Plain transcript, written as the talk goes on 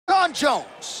Jon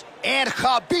Jones and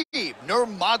Khabib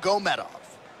Nurmagomedov.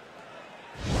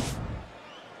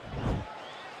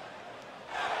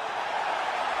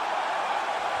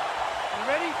 You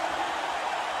ready?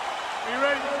 Are you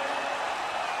ready?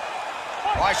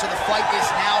 All right, so the fight is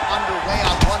now underway.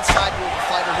 On one side, we have a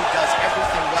fighter who does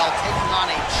everything well, taking on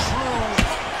a true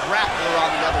grappler on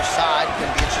the other side.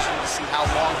 Going to be interesting to see how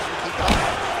long he can keep it up.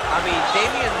 I mean,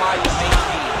 Damian Maia may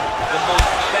be the most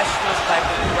professional type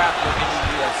of grappler in the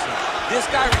UFC. This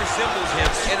guy resembles him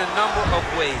in a number of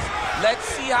ways. Let's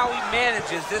see how he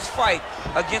manages this fight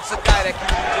against a guy that can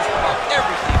do just about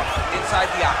everything inside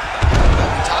the octagon.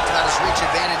 We talked about his reach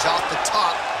advantage off the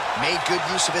top. Made good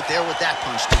use of it there with that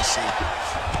punch, DC.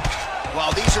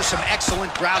 Well, these are some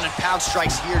excellent ground and pound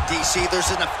strikes here, DC.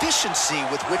 There's an efficiency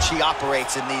with which he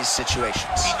operates in these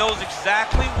situations. He knows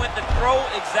exactly when to throw,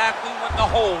 exactly when to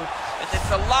hold, and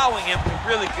it's allowing him to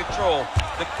really control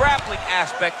the grappling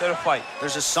aspect of the fight.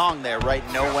 There's a song there, right?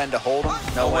 Know when to hold him,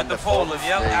 know when to fold him.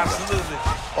 Yep, absolutely.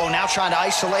 Oh, now trying to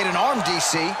isolate an arm,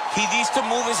 DC. He needs to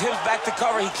move his hips back to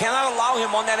cover. He cannot allow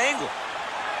him on that angle.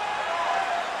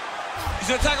 He's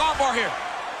gonna attack armbar here.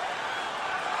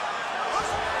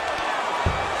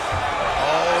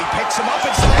 Oh, he picks him up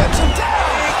and slams him down.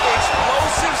 Big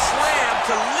explosive slam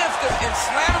to lift him and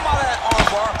slam him out of that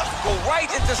armbar. Go right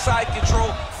into side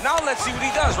control. Now let's see what he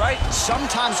does, right?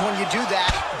 Sometimes when you do that,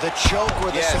 the choke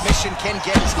or the submission can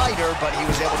get tighter, but he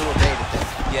was able to evade it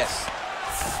there. Yes.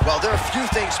 Well, there are a few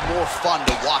things more fun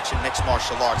to watch in mixed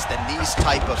martial arts than these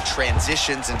type of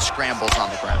transitions and scrambles on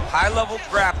the ground. High-level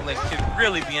grappling can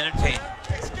really be entertaining.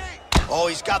 Oh,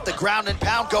 he's got the ground and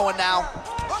pound going now.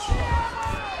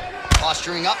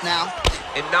 Posturing up now.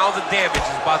 And now the damage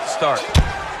is about to start.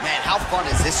 Man, how fun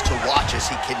is this to watch as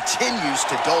he continues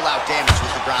to dole out damage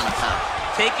with the ground and pound?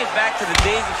 Take it back to the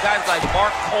days of guys like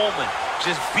Mark Coleman,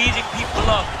 just beating people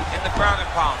up in the ground and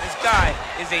pound. This guy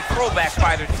is a throwback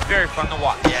fighter. It's very fun to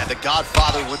watch. Yeah, the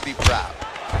Godfather would be proud.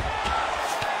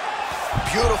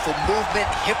 Beautiful movement,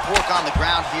 hip work on the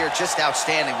ground here, just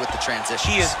outstanding with the transitions.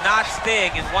 He is not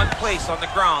staying in one place on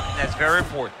the ground, and that's very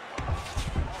important.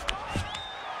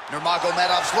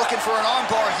 Nurmagomedov's looking for an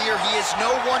armbar here. He is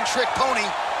no one-trick pony.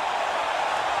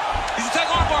 He's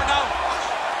attacking armbar now.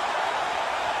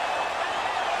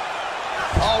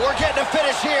 Oh, we're getting a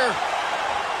finish here.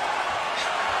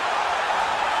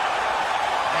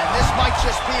 And this might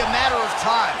just be a matter of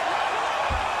time.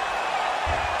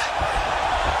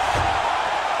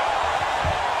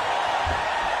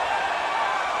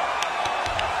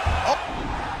 Oh.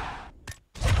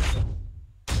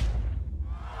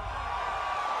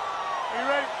 Are you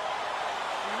ready?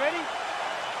 You ready?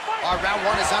 Our round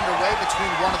one is underway between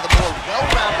one of the more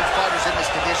well-rounded fighters in this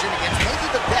division against maybe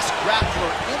the best grappler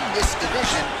in this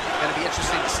division. Going to be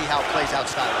interesting to see how it plays out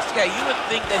stylistically. Yeah, you would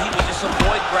think that he would just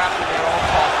avoid grappling at all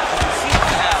costs. He seems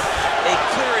to have a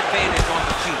clear advantage on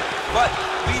the feet. But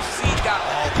we've seen guys...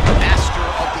 Oh, the master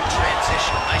of the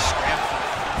transition. Nice scramble.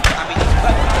 I mean, he's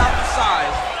cutting down the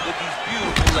size with these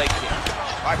beautiful leg kicks.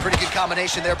 All right, pretty good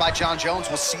combination there by Jon Jones.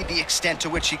 We'll see the extent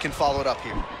to which he can follow it up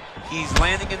here. He's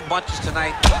landing in bunches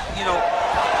tonight. You know,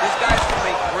 this guy's from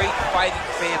a great fighting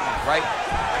family, right?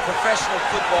 Professional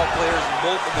football players and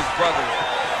both of his brothers.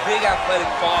 Big athletic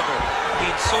father. I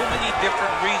mean, so many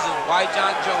different reasons why Jon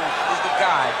Jones is the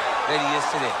guy that he is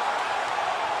today.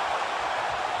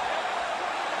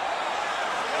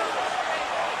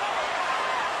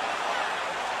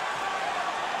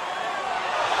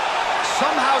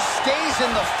 Somehow stays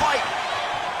in the fight.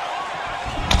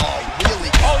 Oh, really?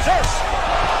 Oh, he's hurt.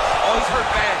 Oh, he's hurt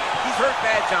bad. He's hurt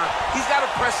bad, John. He's got to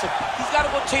press him. He's got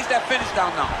to go chase that finish down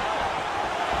now.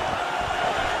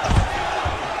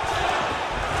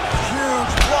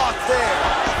 Huge block there.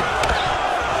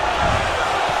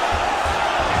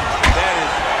 That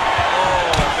is,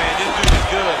 oh man, this dude is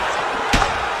good.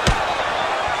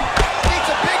 Needs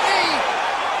a big knee.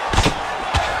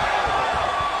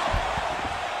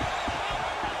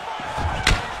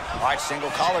 All right,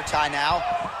 single collar tie now.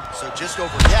 So just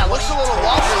over. Yeah, looks a little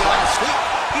wobbly on his feet.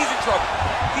 He's in trouble.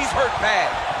 He's hurt bad.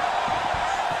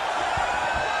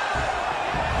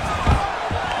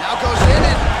 Now goes in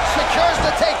and secures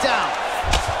the takedown.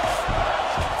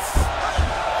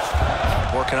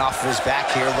 Working off of his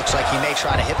back here. Looks like he may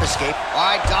try to hip escape. All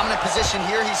right, dominant position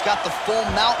here. He's got the full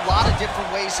mount. A lot of different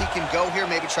ways he can go here.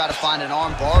 Maybe try to find an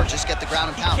arm bar or just get the ground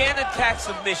and pound. He can attack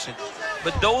submission,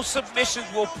 but those submissions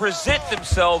will present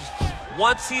themselves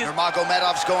once he is...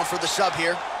 Nurmagomedov's going for the sub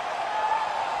here.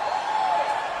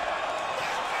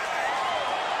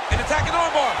 An attacking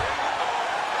armbar.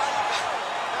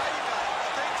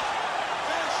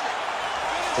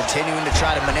 Continuing to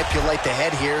try to manipulate the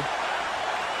head here.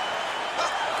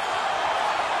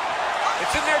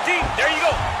 It's in there deep. There you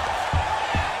go.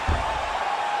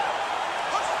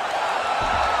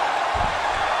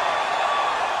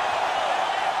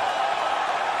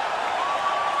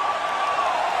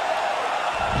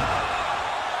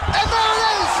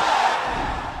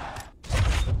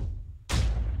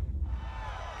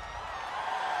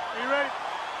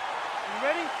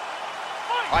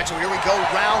 All right, so here we go.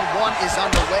 Round one is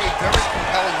underway. Very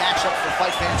compelling matchup for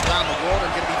fight fans around the world.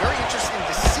 And going to be very interesting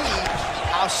to see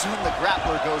how soon the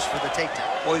grappler goes for the takedown.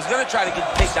 Well, he's going to try to get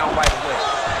the takedown right away.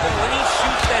 But when he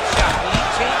shoots that shot, when he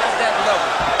changes that level,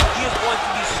 he is going to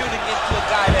be shooting into a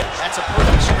guy that... That's a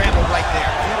perfect scramble right there.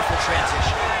 Beautiful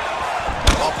transition.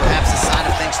 Well, perhaps a sign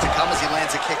of things to come as he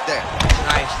lands a kick there.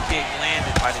 Nice kick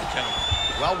landed by the gentleman.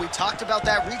 Well, we talked about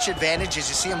that reach advantage as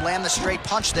you see him land the straight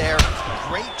punch there.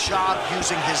 Great job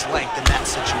using his length in that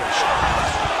situation.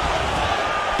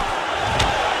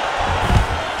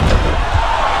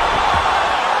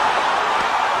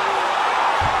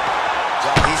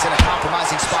 Well, he's in a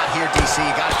compromising spot here, DC.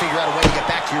 You got to figure out a way to get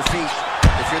back to your feet.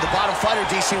 If you're the bottom fighter,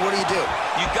 DC, what do?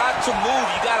 You got to move.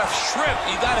 You got to shrimp.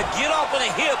 You got to get off on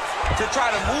a hip to try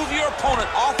to move your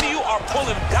opponent off of you or pull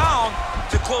him down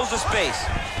to close the space.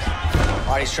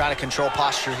 All right, he's trying to control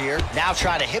posture here. Now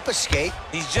trying to hip escape.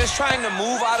 He's just trying to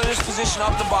move out of this position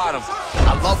off the bottom.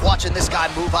 I love watching this guy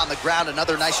move on the ground.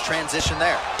 Another nice transition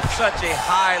there. Such a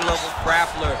high-level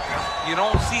grappler. You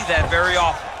don't see that very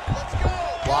often.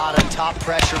 A lot of top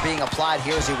pressure being applied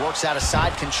here as he works out of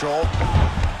side control.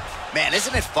 Man,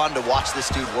 isn't it fun to watch this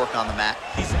dude work on the mat?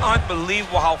 He's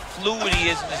unbelievable how fluid he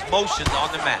is in his motions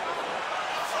on the mat.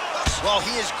 Well,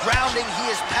 he is grounding, he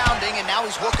is pounding, and now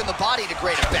he's working the body to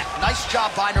great effect. Nice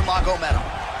job by Nurmagomedov.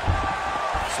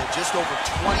 So just over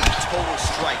 20 total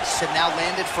strikes have now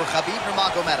landed for Khabib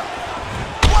Nurmagomedov.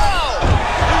 Whoa!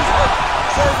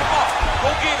 Serve him up.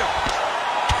 Go get him.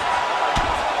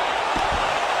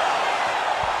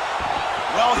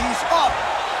 Well, he's up,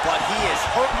 but he is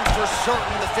hurting for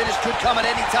certain. The finish could come at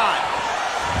any time.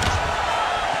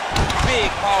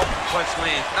 Big, powerful punch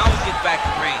lands. Now he gets back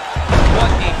to range. What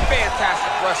a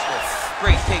fantastic wrestler.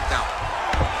 Great takedown.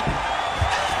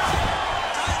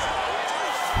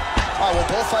 All right, well,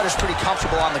 both fighters pretty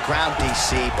comfortable on the ground,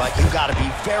 DC, but you got to be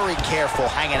very careful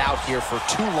hanging out here for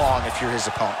too long if you're his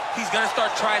opponent. He's going to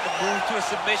start trying to move to a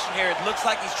submission here. It looks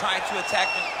like he's trying to attack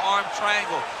an arm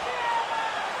triangle.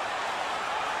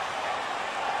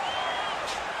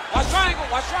 Watch triangle,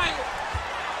 watch triangle.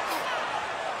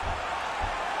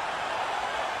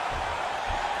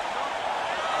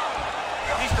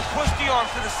 Needs to push the arms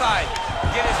to the side.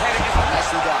 Get his head against the...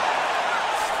 Nicely done.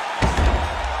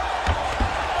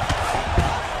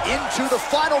 Into the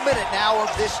final minute now of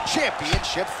this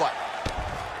championship fight.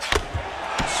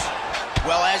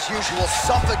 Well, as usual,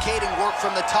 suffocating work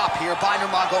from the top here by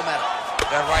Nurmagomedov.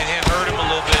 That right hand hurt him a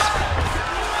little bit.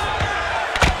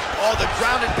 Oh, the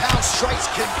ground and pound strikes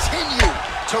continue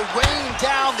to rain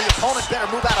down. The opponent better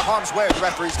move out of harm's way or the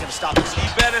referee's going to stop this. He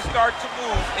better start to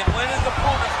move, and when his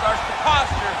opponent starts to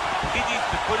posture, he needs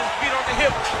to put his feet on the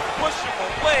hip, push him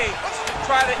away, to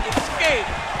try to escape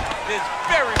this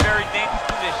very, very dangerous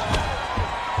position.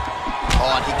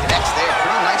 Oh, and he connects there.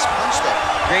 Pretty nice punch there.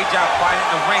 Great job finding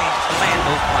the range to land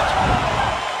those punches.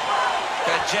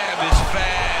 That jab is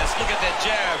fast. Look at that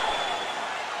jab.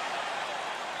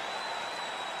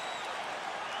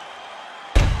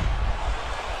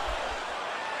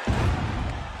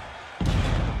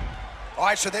 All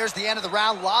right, so there's the end of the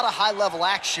round. A lot of high-level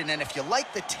action, and if you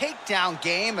like the takedown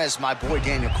game, as my boy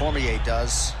Daniel Cormier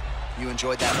does, you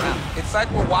enjoyed that round. It's like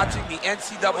we're watching the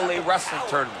NCAA wrestling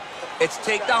tournament. It's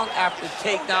takedown after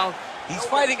takedown. He's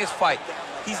fighting his fight.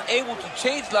 He's able to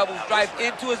change levels, drive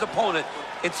into his opponent,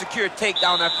 and secure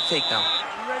takedown after takedown.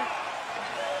 You ready?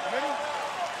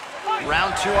 You ready?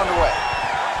 Round two underway.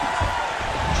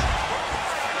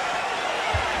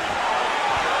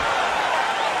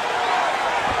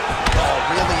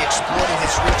 Really exploiting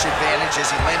his reach advantage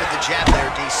as he landed the jab there,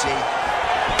 DC.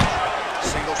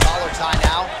 Single collar tie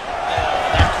now.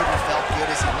 That couldn't have felt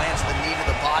good as he lands the knee to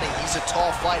the body. He's a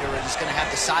tall fighter and is going to have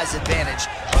the size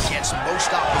advantage against most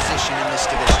opposition in this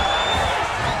division.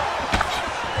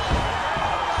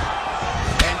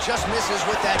 And just misses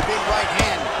with that big right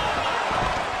hand.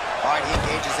 All right, he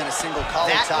engages in a single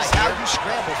collar tie. That is how you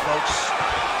scramble, folks.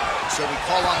 So we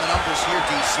call on the numbers here,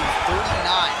 DC. 39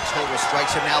 total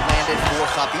strikes have now landed for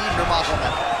Khabib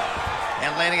Nurmagomedov.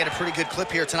 And landing at a pretty good clip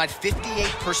here tonight,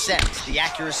 58% the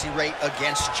accuracy rate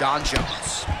against John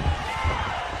Jones.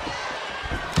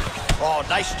 Oh,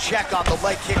 nice check on the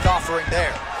leg kick offering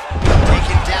there.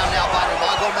 Taken down now by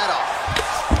Nurmagomedov.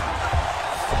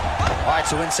 All right,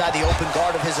 so inside the open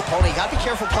guard of his opponent, you gotta be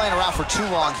careful playing around for too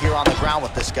long here on the ground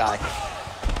with this guy.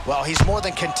 Well, he's more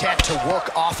than content to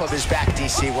work off of his back,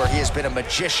 DC, where he has been a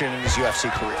magician in his UFC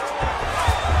career.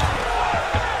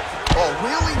 Oh,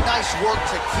 really nice work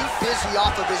to keep busy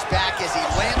off of his back as he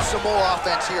lands some more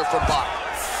offense here from bottom.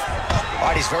 All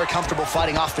right, he's very comfortable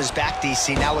fighting off his back,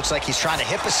 DC. Now looks like he's trying to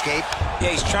hip escape. Yeah,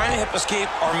 he's trying to hip escape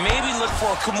or maybe look for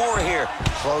a Kimura here.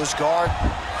 Close guard.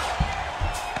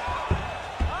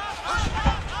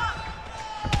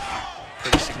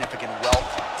 Pretty significant welt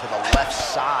to the left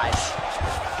side.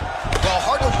 Well,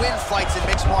 hard to win fights in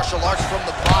mixed martial arts from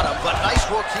the bottom, but nice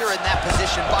work here in that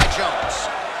position by Jones.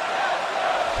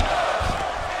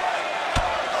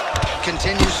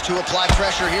 Continues to apply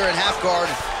pressure here in half guard.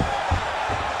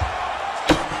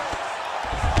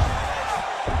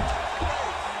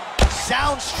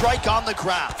 Sound strike on the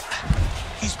ground.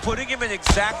 He's putting him in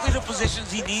exactly the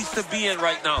positions he needs to be in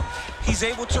right now. He's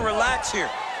able to relax here,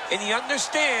 and he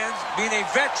understands, being a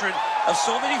veteran of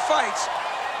so many fights,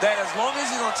 that as long as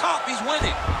he's on top, he's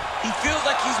winning. He feels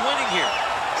like he's winning here.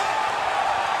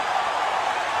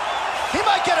 He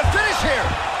might get a finish here.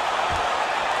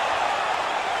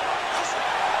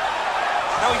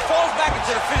 Now he falls back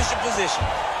into the finishing position.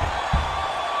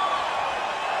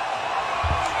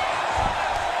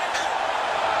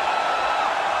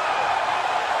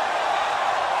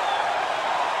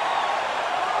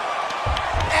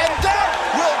 And that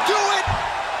will do it.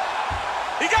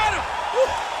 He got him.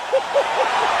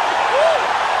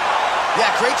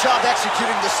 Yeah, great job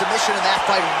executing the submission in that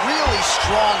fight. Really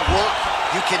strong work.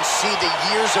 You can see the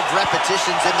years of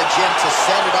repetitions in the gym to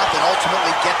set it up and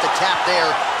ultimately get the tap there.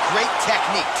 Great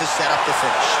technique to set up the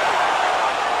finish.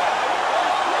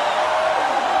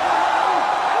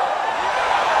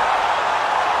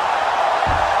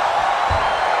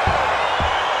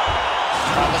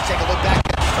 All right, let's take a look back.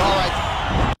 All right.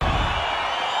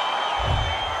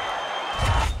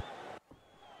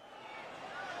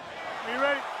 Are you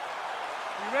ready?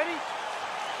 Are you ready?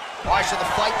 All right, so the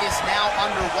fight is now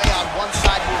underway. On one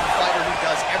side, you have a fighter who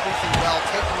does everything well,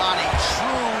 taking on a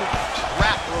true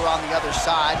grappler on the other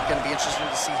side. Going to be interesting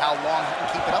to see how long he can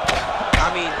keep it up with. I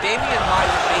mean, Damian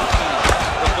Maya may be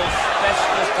the most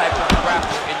specialist type of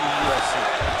grappler in the UFC.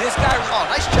 This guy... Oh,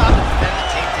 nice job to defend the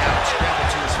takedown and scramble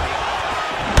to his feet.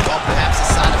 Well, perhaps a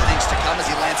sign of things to come as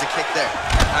he lands a kick there.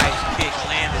 Nice kick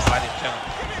landed by the Jones.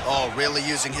 Oh, really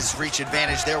using his reach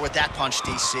advantage there with that punch,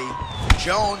 DC.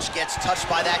 Jones gets touched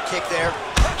by that kick there.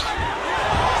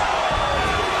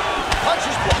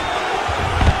 Punches blocked.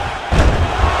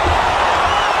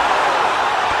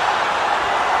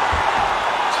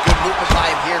 Good movement by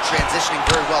him here, transitioning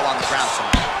very well on the ground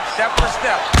tonight. Step for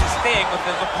step, he's staying with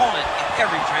his opponent in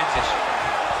every transition.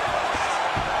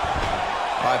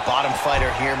 All right, bottom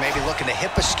fighter here, maybe looking to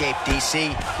hip escape,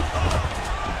 DC.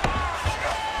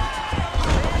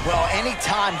 Well,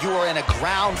 anytime you are in a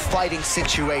ground fighting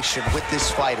situation with this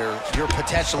fighter, you're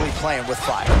potentially playing with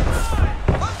fire.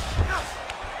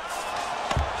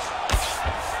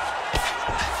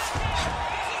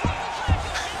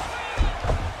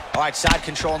 All right, side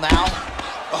control now.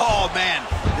 Oh, man,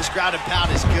 this ground and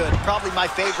pound is good. Probably my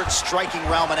favorite striking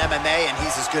realm in MMA, and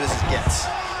he's as good as it gets.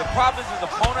 The problem is his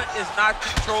opponent is not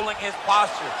controlling his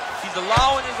posture. He's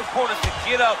allowing his opponent to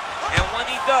get up, and when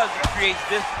he does, he creates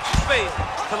this space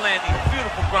to land these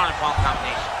beautiful ground and pound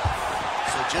combinations.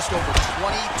 So just over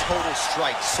 20 total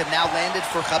strikes have now landed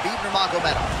for Khabib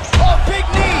Nurmagomedov. Oh, big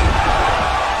knee!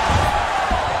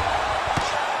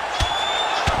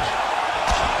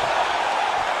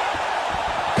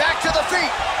 Back to the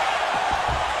feet.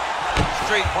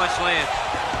 Straight punch lands.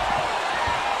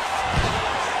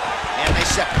 And they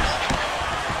separate.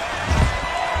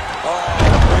 Oh,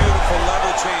 beautiful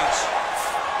level change.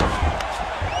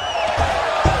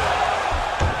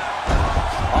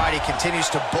 All right, he continues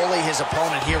to bully his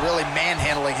opponent here, really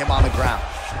manhandling him on the ground.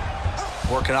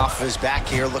 Working off of his back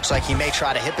here. Looks like he may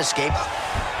try to hip escape.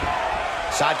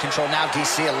 Side control now,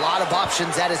 DC. A lot of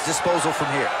options at his disposal from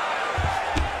here.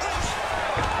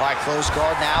 All right, close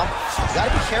guard now. He's got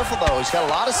to be careful, though. He's got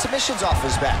a lot of submissions off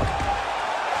his back.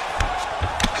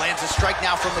 Lands a strike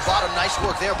now from the bottom. Nice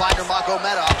work there by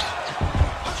Nurmagomedov.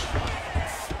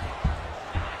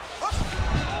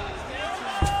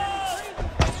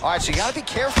 All right, so you got to be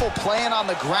careful playing on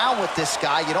the ground with this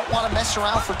guy. You don't want to mess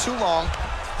around for too long.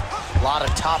 A lot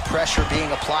of top pressure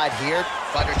being applied here.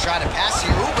 Fighter trying to pass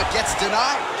you, but gets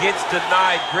denied. Gets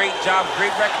denied. Great job,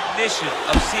 great recognition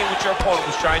of seeing what your opponent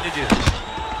was trying to do.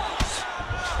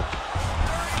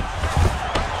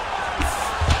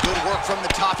 Good work work from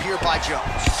the top here by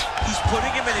Jones. He's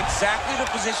putting him in exactly the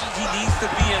positions he needs to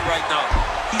be in right now.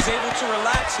 He's able to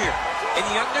relax here. And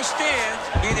he understands,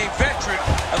 being a veteran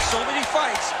of so many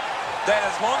fights, that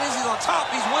as long as he's on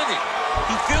top, he's winning.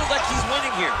 He feels like he's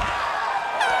winning here.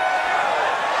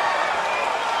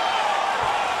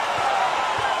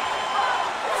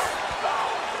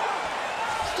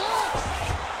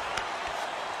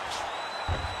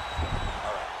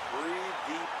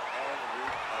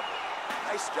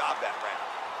 Nice job that round.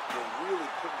 You're really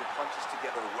putting your punches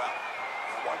together well. I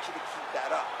want you to keep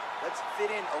that up. Let's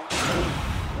fit in a...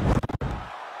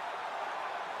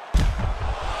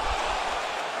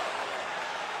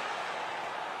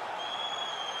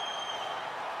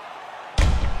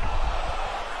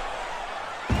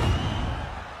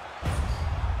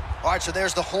 All right, so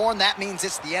there's the horn. That means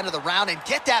it's the end of the round. And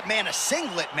get that man a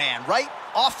singlet, man, right?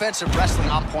 Offensive wrestling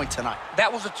on point tonight.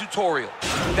 That was a tutorial.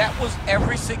 That was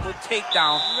every single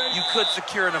takedown you could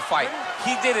secure in a fight.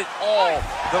 He did it all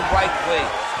the right way.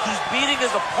 He's beating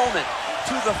his opponent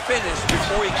to the finish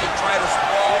before he can try to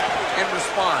sprawl and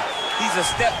respond. He's a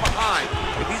step behind.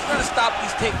 If he's going to stop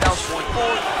these takedowns going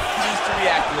forward, he needs to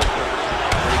react a little bit.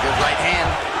 Pretty good right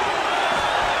hand.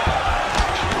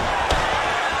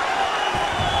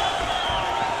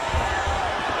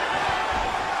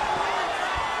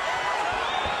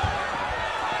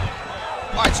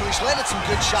 All right, so he's landed some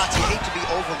good shots. You hate to be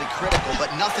overly critical, but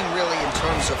nothing really in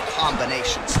terms of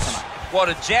combinations tonight. Well,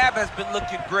 the jab has been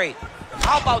looking great.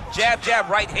 How about jab, jab,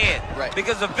 right hand? Right.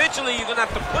 Because eventually you're going to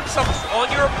have to put something on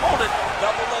your opponent.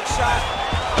 Double leg shot.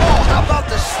 Oh, how about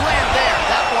the slam there?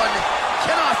 That one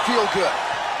cannot feel good.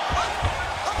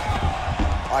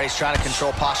 All right, he's trying to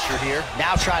control posture here.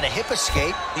 Now trying to hip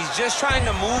escape. He's just trying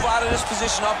to move out of this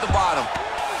position off the bottom.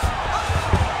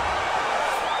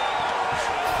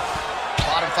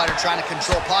 Fighter trying to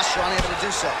control posture, unable to do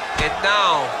so. And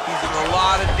now he's in a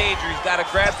lot of danger. He's got to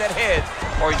grab that head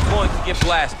or he's going to get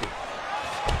blasted.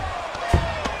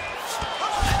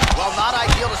 Well, not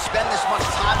ideal to spend this much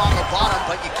time on the bottom,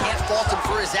 but you can't fault him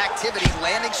for his activity.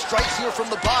 Landing strikes here from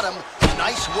the bottom.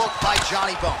 Nice work by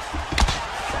Johnny Bone.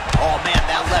 Oh, man,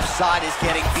 that left side is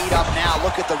getting beat up now.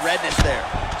 Look at the redness there.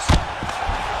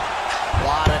 A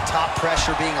lot of top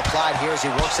pressure being applied here as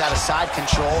he works out of side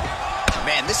control.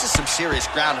 Man, this is some serious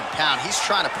ground and pound. He's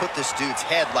trying to put this dude's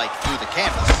head, like, through the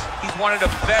canvas. He's one of the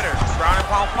better ground and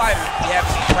pound fighters we have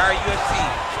in the entire UFC,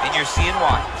 and you're seeing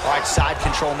why. All right, side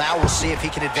control now. We'll see if he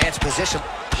can advance position.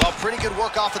 Well, pretty good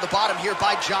work off of the bottom here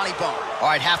by Johnny Bone. All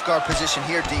right, half guard position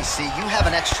here, DC. You have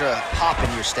an extra hop in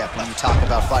your step when you talk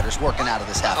about fighters working out of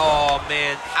this half guard. Oh,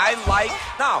 man, I like...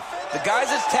 Now, the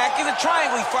guy's attacking the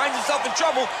triangle. He finds himself in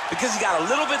trouble because he got a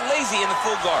little bit lazy in the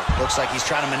full guard. Looks like he's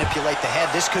trying to manipulate the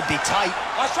head. This could be tight.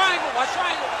 Watch triangle, watch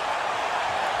triangle.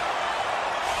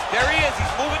 There he is.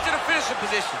 He's moving to the finishing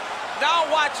position. Now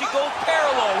watch, he goes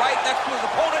parallel right next to his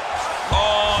opponent.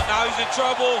 Oh, now he's in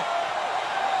trouble.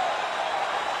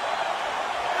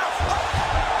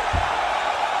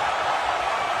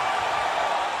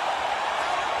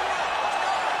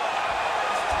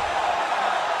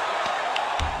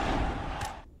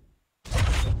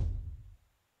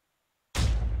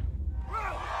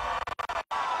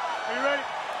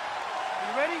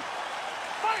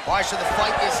 All right, so the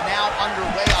fight is now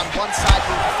underway. On one side,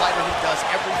 we have a fighter who does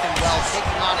everything well,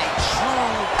 taking on a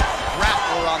true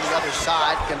grappler on the other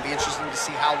side. Going to be interesting to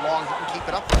see how long he can keep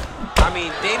it up with. I mean,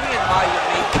 Damian Maia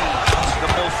may be the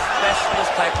most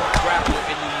specialist type of grappler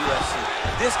in the UFC.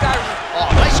 This guy... Oh,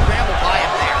 nice scramble by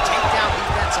him there. Takedown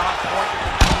defense on point.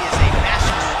 He is a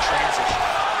master in transition.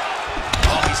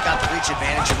 Oh, he's got the reach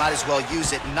advantage. You might as well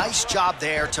use it. Nice job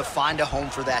there to find a home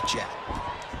for that jab.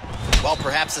 Well,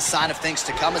 perhaps a sign of things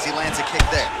to come as he lands a kick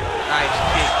there. Nice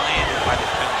kick landed by the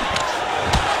defender.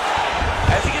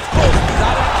 As he gets close, he's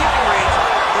out of the kicking range.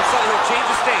 Looks like he'll change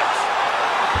the stance.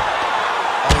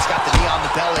 Oh, he's got the knee on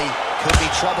the belly. Could be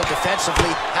trouble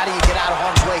defensively. How do you get out of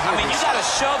harm's way here? I mean, you got to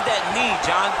shove that knee,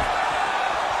 John.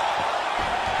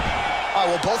 All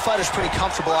right, well, both fighters pretty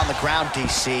comfortable on the ground,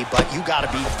 DC, but you got to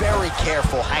be very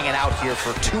careful hanging out here for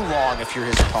too long if you're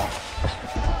his opponent.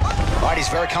 All right, he's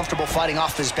very comfortable fighting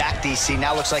off his back, DC.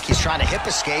 Now looks like he's trying to hip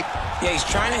escape. Yeah, he's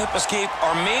trying to hip escape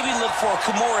or maybe look for a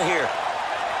Kimura here.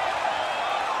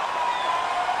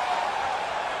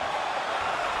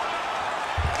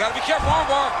 Gotta be careful,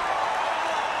 armbar.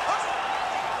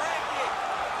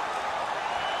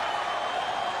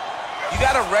 You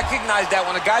gotta recognize that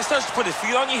when a guy starts to put his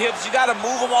feet on your hips, you gotta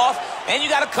move him off and you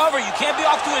gotta cover. You can't be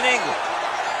off to an angle.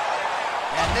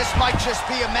 And this might just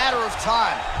be a matter of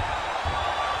time.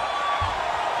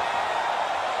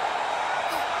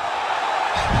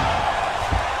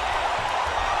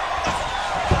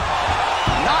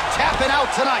 been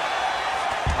out tonight.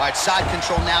 All right, side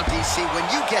control now, DC. When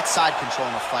you get side control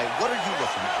in a fight, what are you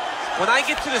looking at? When I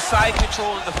get to the side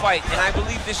control in the fight, and I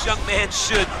believe this young man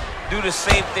should do the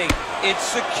same thing, it's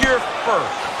secure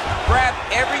first. Grab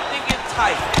everything in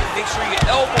tight. Make sure your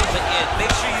elbows are in.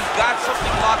 Make sure you've got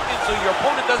something locked in so your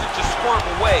opponent doesn't just squirm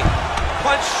away.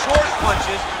 Punch short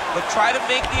punches, but try to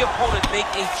make the opponent make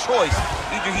a choice.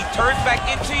 Either he turns back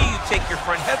into you, you take your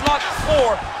front headlock,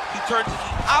 or he turns in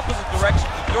the opposite direction,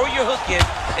 you throw your hook in,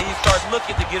 and you start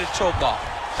looking to get a choke off.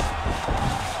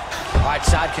 All right,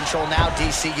 side control now,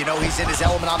 DC. You know he's in his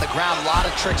element on the ground. A lot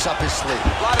of tricks up his sleeve.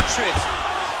 A lot of tricks.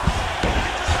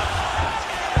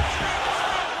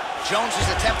 Jones is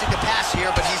attempting to pass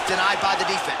here, but he's denied by the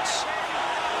defense.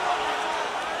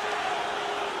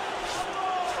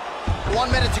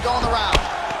 1 minute to go in the round.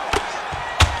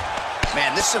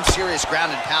 Man, this is some serious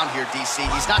ground and pound here, DC.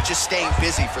 He's not just staying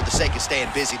busy for the sake of staying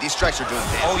busy. These strikes are doing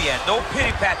damage. Oh, yeah, no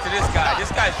pity pat to this guy.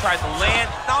 This guy's trying to land.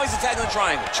 Now he's attacking the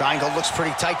triangle. Triangle looks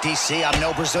pretty tight, DC. I'm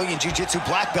no Brazilian Jiu-Jitsu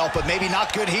black belt, but maybe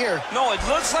not good here. No, it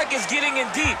looks like it's getting in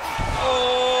deep.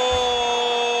 Oh!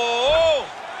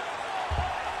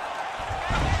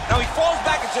 Now he falls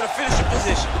back into the finishing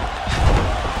position.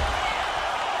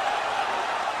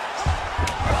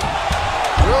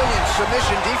 Brilliant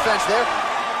submission defense there.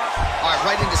 All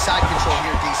right, right into side control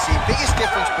here, DC. Biggest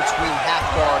difference between half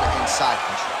guard and side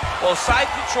control? Well, side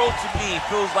control to me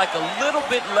feels like a little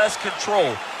bit less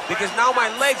control because now my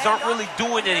legs aren't really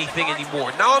doing anything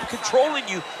anymore. Now I'm controlling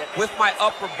you with my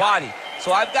upper body.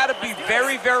 So I've got to be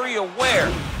very, very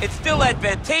aware. It's still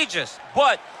advantageous,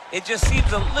 but it just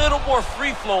seems a little more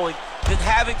free-flowing than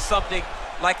having something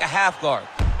like a half guard.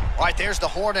 All right, there's the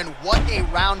horn, and what a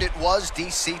round it was.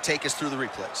 DC, take us through the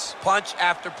replays. Punch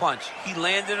after punch. He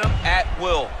landed him at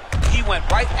will. He went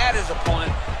right at his opponent,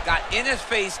 got in his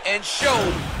face, and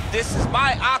showed this is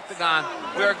my Octagon.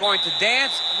 We are going to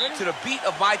dance to the beat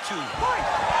of my tune.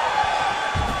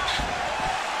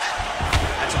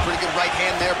 That's a pretty good right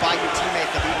hand there by your teammate,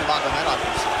 Khabib Nurmagomedov.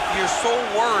 You're so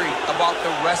worried about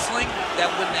the wrestling that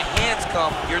when the hands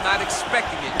come, you're not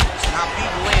expecting it. Now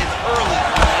Khabib lands early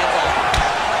and lands off.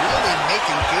 Really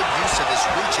making good use of his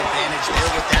reach advantage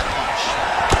there with that punch.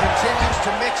 Continues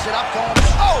to mix it up, going,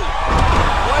 oh!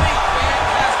 What a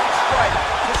fantastic strike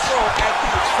to throw at the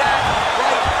exact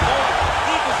right moment.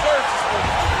 He deserves this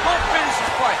moment. Don't finish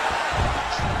his fight.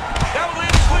 That was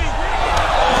landed clean.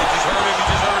 Oh, he just hurt him, he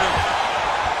just hurt him.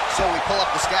 So we pull up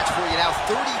the stats for you now.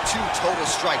 32 total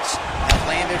strikes have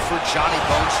landed for Johnny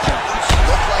Bones Jones.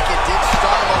 Looked like it did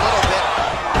stun him a little bit.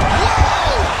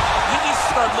 Whoa! He needs to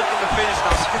start looking to finish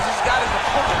now because he's got his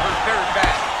opponent hurt very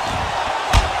bad.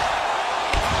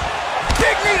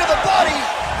 Big knee to the body!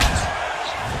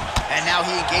 And now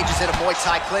he engages in a Muay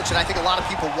Thai clinch, and I think a lot of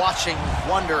people watching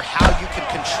wonder how you can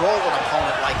control an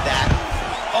opponent like that.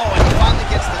 Oh, and he finally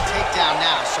gets the takedown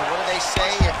now. So what do they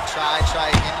say? If try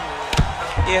again.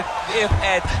 If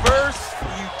at first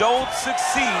you don't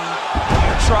succeed,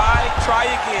 you try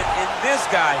again. And this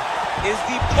guy is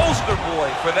the poster boy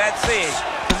for that saying,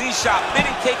 because he shot many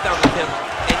takedown attempts,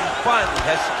 and he finally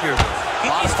has secured it. He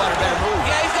needs to move.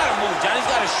 Yeah, he's got to move, John. He's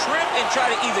got to shrimp and try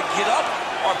to either get up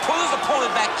or pull his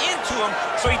opponent back into him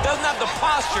so he doesn't have the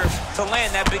posture to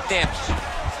land that big damage.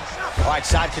 All right,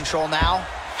 side control now.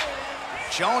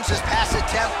 Jones's pass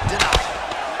attempt denied.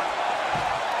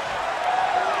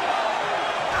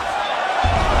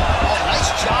 Oh, nice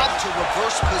job to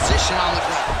reverse position on the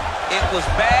ground. It was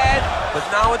bad, but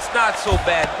now it's not so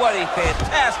bad. What a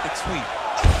fantastic sweep.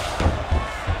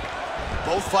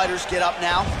 Both fighters get up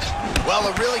now. Well,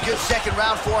 a really good second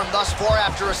round for him thus far.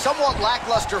 After a somewhat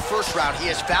lackluster first round, he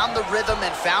has found the rhythm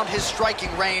and found his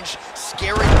striking range.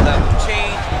 Scary. Level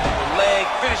change, the leg,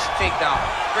 finish the takedown.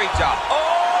 Great job.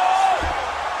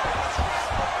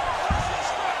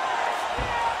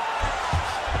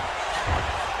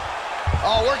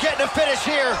 Oh, we're getting a finish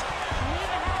here.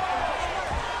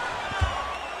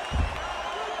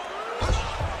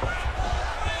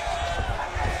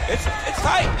 It's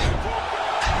tight.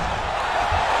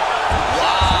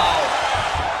 Wow.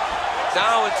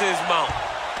 Now it's his mount.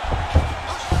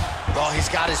 Well, he's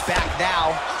got his back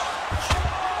now.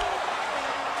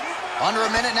 Under a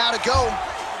minute now to go.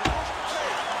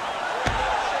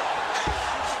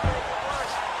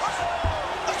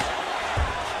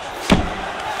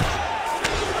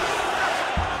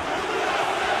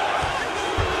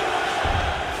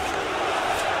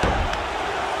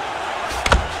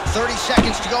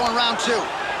 Seconds to go in round two.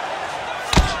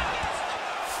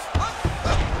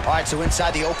 All right, so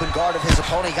inside the open guard of his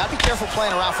opponent. You gotta be careful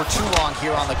playing around for too long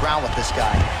here on the ground with this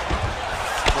guy.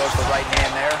 Throws the right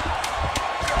hand there.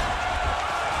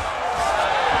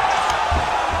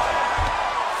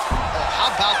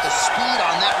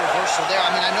 reversal there.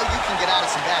 I mean, I know you can get out of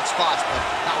some bad spots, but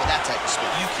not with that type of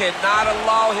speed. You cannot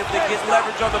allow him to get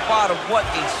leverage on the bottom. What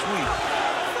a sweep.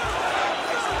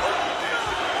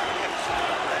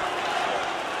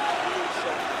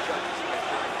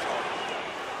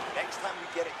 Next time we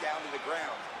get it down to the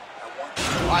ground, I want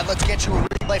you. All right, let's get you a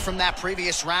replay from that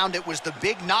previous round. It was the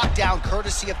big knockdown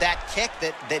courtesy of that kick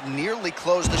that nearly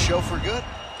closed the show for good.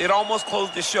 It almost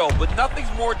closed the show, but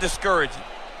nothing's more discouraging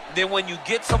than when you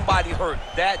get somebody hurt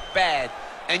that bad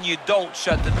and you don't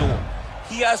shut the door.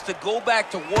 He has to go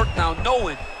back to work now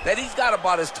knowing that he's got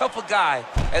about as tough a guy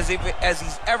as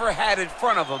he's ever had in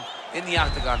front of him in the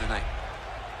Octagon tonight.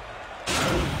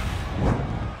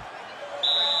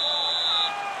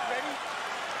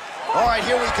 All right,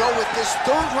 here we go with this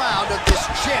third round of this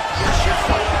championship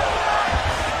fight.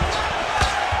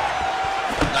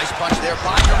 Nice punch there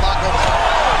by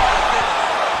Nurmagomedov.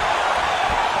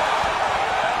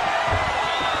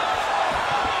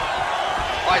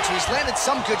 All right, so he's landed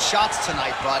some good shots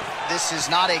tonight, but this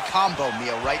is not a combo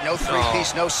meal, right? No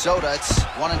three-piece, no soda. It's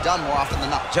one and done more often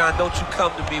than not. John, don't you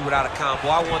come to me without a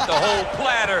combo. I want the whole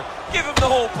platter. Give him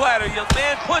the whole platter, young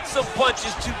man. Put some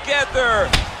punches together.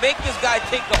 Make this guy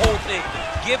take the whole thing.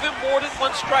 Give him more than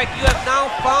one strike. You have now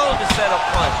found the setup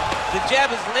punch. The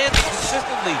jab has landed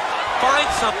consistently. Find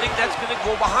something that's going to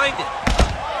go behind it.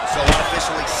 So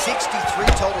unofficially, 63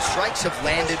 total strikes have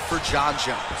landed for John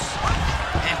Jones.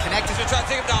 And connected. So try to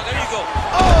take him down. There you go.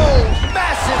 Oh,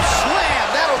 massive slam.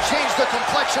 That'll change the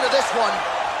complexion of this one.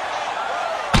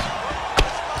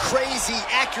 Crazy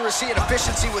accuracy and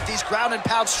efficiency with these ground and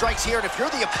pound strikes here. And if you're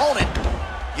the opponent,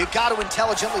 you got to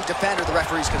intelligently defend or the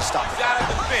referee's going to stop it. You got to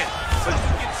defend. But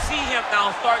you can see him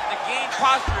now starting to gain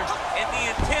posture, and the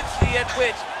intensity at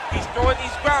which he's throwing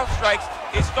these ground strikes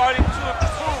is starting to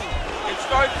improve. It's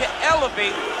starting to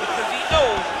elevate because he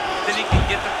knows that he can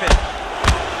get the finish.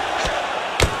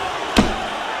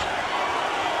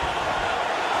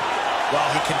 Well,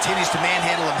 he continues to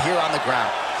manhandle him here on the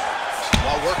ground.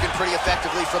 While working pretty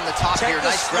effectively from the top here.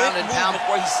 Nice ground and pound.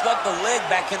 Where he slugged the leg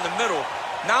back in the middle.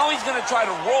 Now he's going to try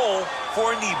to roll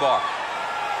for a knee bar.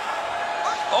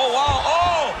 Oh, wow.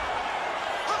 Oh!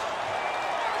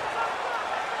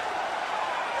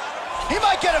 He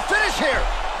might get a finish here.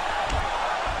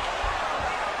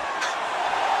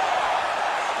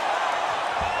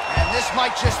 And this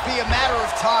might just be a matter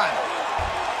of time.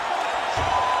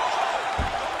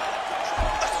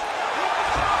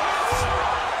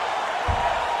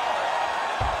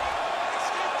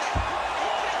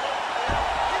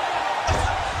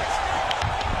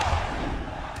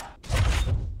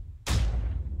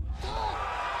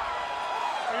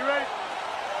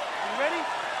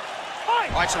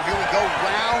 All right, so here we go.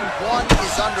 Round one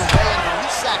is underway, and when we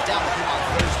sat down with him on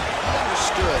Thursday, he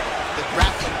understood the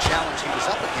grappling challenge he was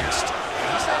up against, and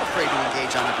he's not afraid to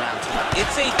engage on the ground tonight.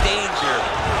 It's a danger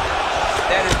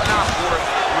that is not worth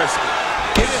risking.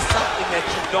 It is something that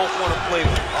you don't want to play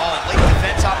with. Oh, late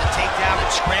defense on the takedown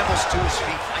and scrambles to his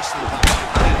feet. Nicely done.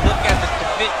 I mean, look at the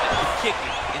commitment to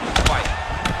kicking in this fight.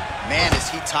 Man,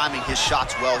 is he timing his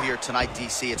shots well here tonight,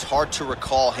 DC. It's hard to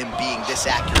recall him being this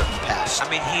accurate in the past. I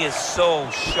mean, he is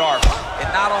so sharp. And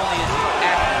not only is he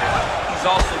accurate, he's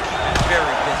also keeping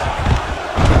very busy.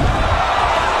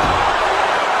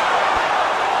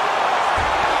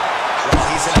 Well,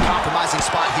 he's in a compromising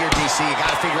spot here, DC. You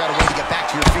got to figure out a way to get back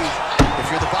to your feet.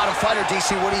 If you're the bottom fighter,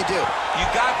 DC, what do? You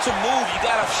got to move. You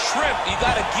got to shrimp. You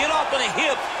got to get up on a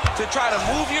hip to try to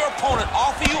move your opponent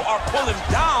off of you or pull him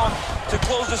down to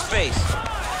close the space.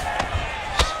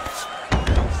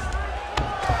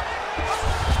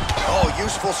 Oh,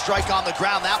 useful strike on the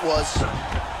ground, that was.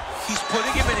 He's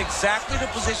putting him in exactly the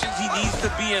positions he needs to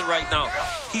be in right now.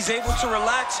 He's able to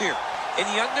relax here. And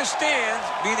he understands,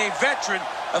 being a veteran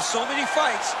of so many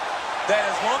fights, that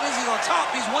as long as he's on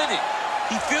top, he's winning.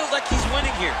 He feels like he's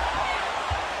winning here.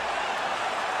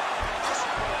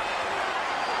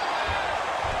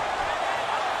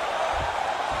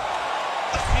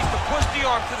 He needs to push the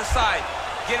arm to the side,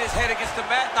 get his head against the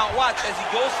mat. Now watch, as he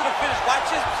goes to the finish, watch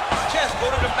his chest go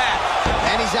to the mat.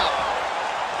 And he's out.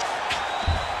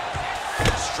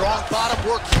 Strong bottom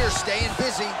work here, staying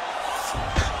busy.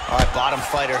 All right, bottom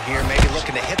fighter here, maybe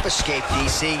looking to hip escape,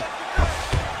 DC.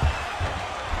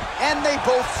 And they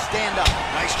both stand up.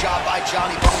 Nice job by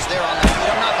Johnny Bones there on the feet.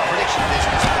 I'm not in the prediction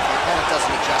business, but if the opponent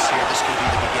doesn't adjust here, this could be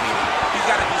the beginning of it. He's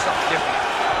got to do something different.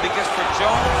 Because for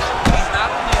Jones, he's not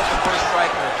only as a first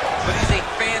striker, but he's a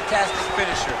fantastic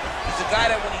finisher. He's a guy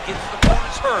that when he gets his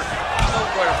opponents hurt, he knows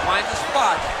where to find the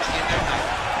spot in their night.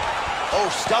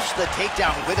 Oh, stuffs the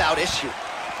takedown without issue.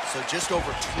 So just over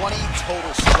 20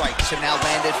 total strikes have now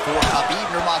landed for Khabib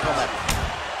Nurmagomedov.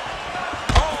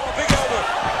 Oh, big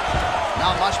elbow.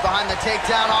 much behind the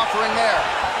takedown offering there.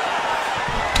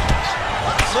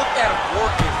 Look at him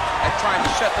working at trying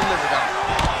to shut the liver down.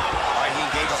 All right, he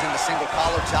engages in the single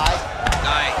collar tie.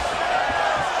 Nice.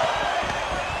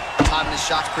 Timing his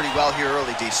shots pretty well here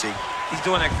early, DC. He's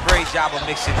doing a great job of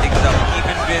mixing things up,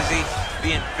 keeping busy,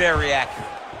 being very accurate.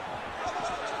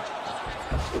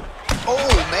 Oh,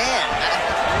 man.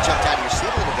 You jumped out of your seat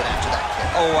a little bit after that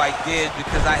kick. Oh, I did,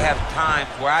 because I have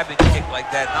times where I've been kicked like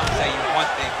that, and I'm telling you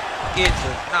one thing, it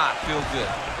does not feel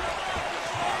good.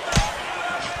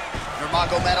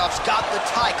 Nurmagomedov's got the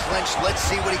tie clinched. Let's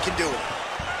see what he can do with it.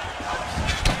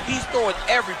 He's throwing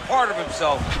every part of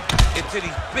himself into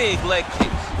these big leg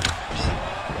kicks.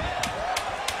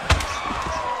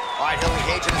 All right, he'll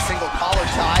engage in a single collar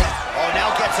tie. Oh,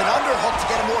 now gets an underhook to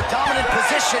get a more dominant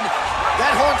position.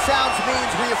 That horn sounds means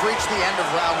we have reached the end of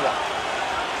round one.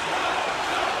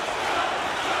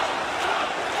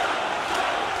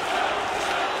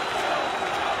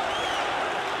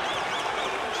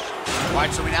 All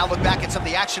right, so we now look back at some of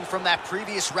the action from that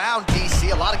previous round,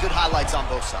 DC. A lot of good highlights on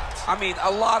both sides. I mean,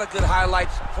 a lot of good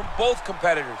highlights from both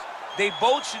competitors. They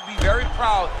both should be very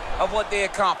proud of what they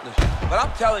accomplished. But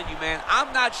I'm telling you, man,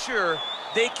 I'm not sure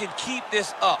they can keep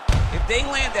this up. If they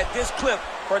land at this clip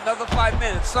for another 5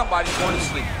 minutes, somebody's going to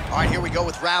sleep. All right, here we go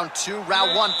with round two.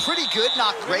 Round one, pretty good,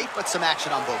 not great, but some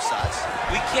action on both sides.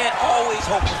 We can't always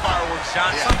hope for fireworks,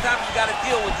 John. Yeah. Sometimes you got to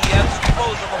deal with the ebbs and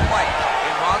flows of a fight.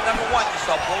 In round number one, you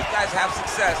saw both guys have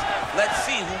success. Let's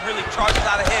see who really charges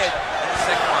out ahead in the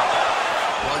second round.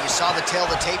 Well, you saw the tail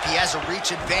of the tape. He has a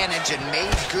reach advantage and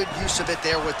made good use of it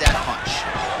there with that punch.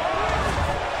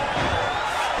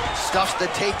 Stuffs the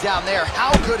takedown there.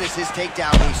 How good is his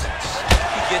takedown defense?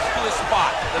 He gets to his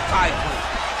spot, the tie clinch.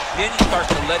 Then he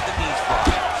starts to let the knees fly.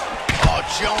 Oh,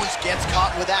 Jones gets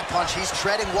caught with that punch. He's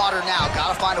treading water now.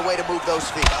 Got to find a way to move those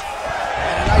feet.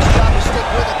 And a nice job to stick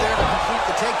with it there to complete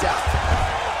the takedown.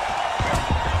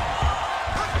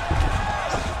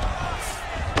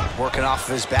 Working off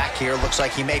of his back here. Looks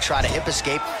like he may try to hip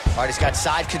escape. All right, he's got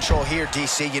side control here,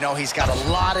 DC. You know, he's got a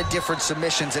lot of different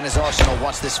submissions in his arsenal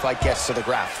once this fight gets to the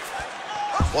ground.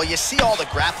 Well, you see all the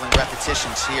grappling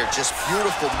repetitions here. Just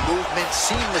beautiful movement,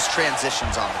 seamless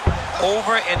transitions on it.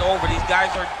 Over and over, these guys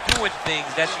are doing things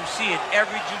that you see in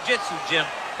every jiu-jitsu gym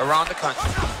around the country.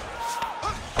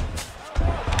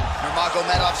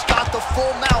 Nurmagomedov's got the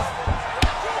full mouth.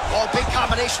 Oh, big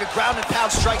combination of ground and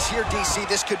pound strikes here, DC.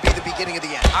 This could be the beginning of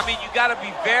the end. I mean, you got to be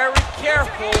very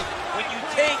careful when you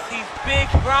take these big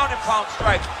ground and pound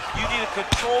strikes. You need a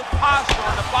controlled posture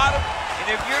on the bottom.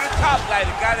 And if you're the top guy,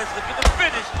 the guy that's looking to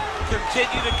finish,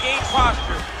 continue to gain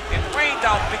posture and rain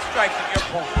down big strikes on your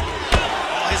opponent.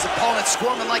 Oh, his opponent's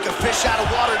squirming like a fish out of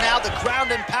water now. The ground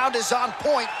and pound is on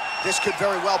point. This could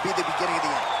very well be the beginning of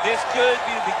the end. This could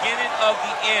be the beginning of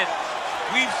the end.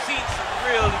 We've seen some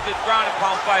really good ground and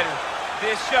pound fighters.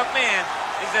 This young man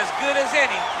is as good as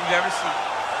any we've ever seen.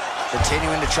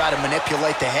 Continuing to try to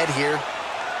manipulate the head here.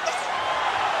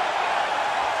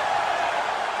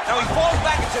 Now he falls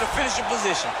back into the finishing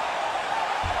position.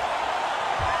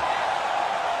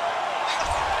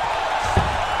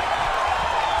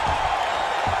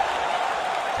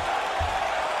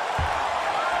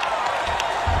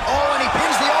 Oh, and he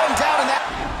pins the arm down in that.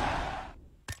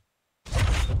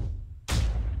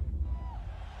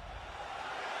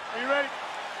 Are you ready?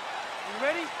 Are you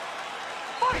ready?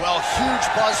 Well, huge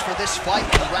buzz for this fight,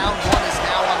 and round one is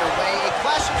now underway. A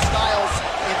clash of styles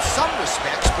in some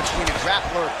respects between a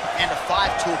grappler and a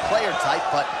five-tool player type,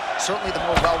 but certainly the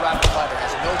more well-rounded fighter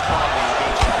has no problem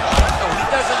engaging. No, he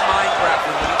doesn't mind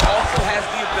grappling, but he also has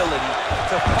the ability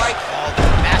to fight. Oh, the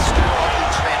master of the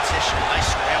transition. Nice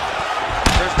scramble.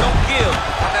 There's no give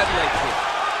on that leg kick.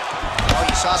 Oh,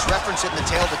 you saw us reference it in the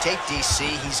tail of the tape, DC.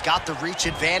 He's got the reach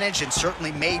advantage and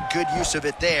certainly made good use of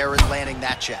it there in landing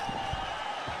that jab.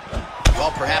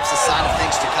 Well, perhaps a sign of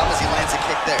things to come as he lands a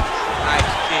kick there. Nice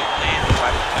kick landed by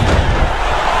the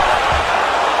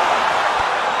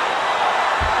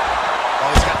Oh,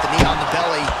 he's got the knee on the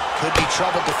belly. Could be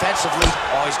trouble defensively.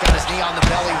 Oh, he's got his knee on the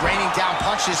belly, raining down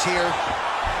punches here.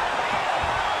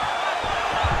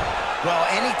 Well,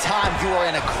 anytime you are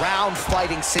in a ground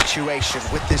fighting situation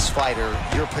with this fighter,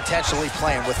 you're potentially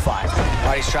playing with fire. All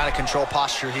right, he's trying to control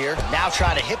posture here. Now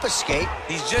trying to hip escape.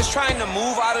 He's just trying to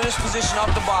move out of this position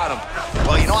off the bottom.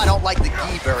 Well, you know, I don't like the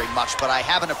gi very much, but I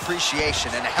have an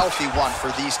appreciation and a healthy one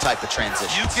for these type of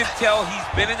transitions. You can tell he's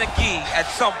been in a gi at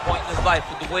some point in his life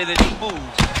with the way that he moves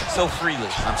so freely.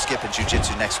 I'm skipping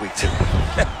jiu-jitsu next week, too.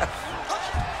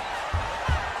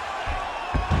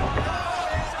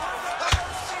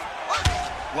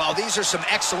 Well, these are some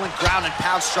excellent ground and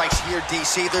pound strikes here,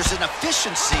 DC. There's an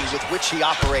efficiency with which he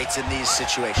operates in these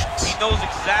situations. He knows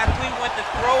exactly when to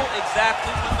throw,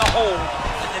 exactly when to hold,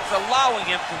 and it's allowing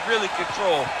him to really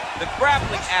control the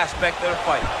grappling aspect of the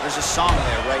fight. There's a song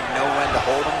there, right? Know when to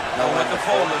hold him, Know when to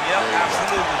fold him. Yep,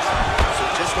 absolutely. So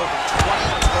just over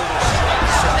 20 total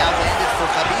strikes are now landed for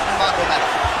Khabib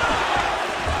Nurmagomedov.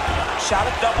 Shot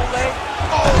a double leg.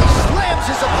 Oh, he slams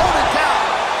his opponent down.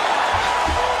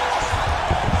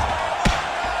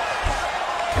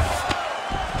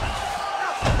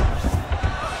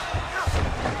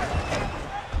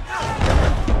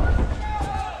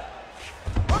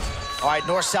 All right,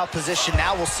 north-south position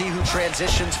now. We'll see who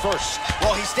transitions first.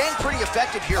 Well, he's staying pretty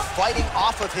effective here, fighting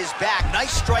off of his back.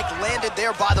 Nice strike landed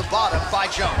there by the bottom by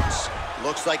Jones.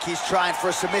 Looks like he's trying for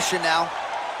a submission now.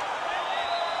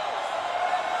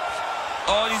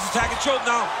 Oh, he's attacking choke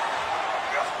now.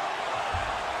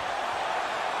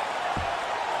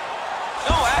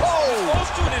 No, actually, he goes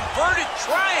to an inverted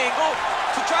triangle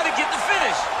to try to get the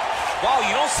finish. Wow,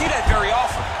 you don't see that very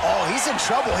often. Oh, he's in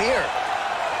trouble here.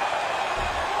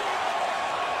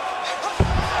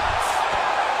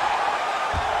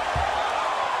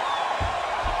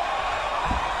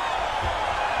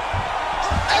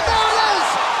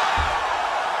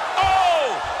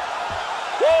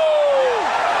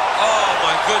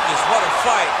 Goodness, what a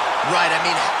fight. Right, I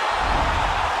mean...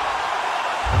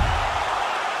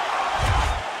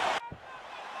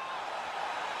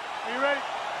 Are you ready?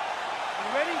 Are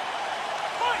you ready?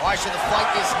 All right, so the fight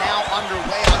is now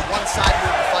underway. On one side, we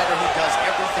have a fighter who does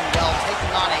everything well,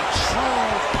 taking on a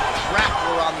true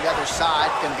grappler on the other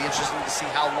side. Going to be interesting to see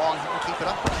how long he can keep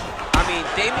it up. I mean,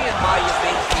 Damian Maia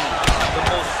may be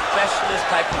the most specialist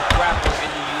type of grappler in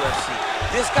the UFC.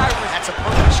 This guy was... That's a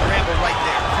perfect scramble right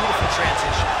there. Beautiful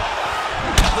transition.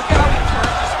 Look at how he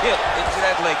turns his hip into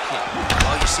that leg kick.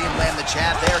 Oh, you see him land the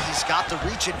jab there. He's got the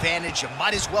reach advantage. You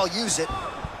might as well use it.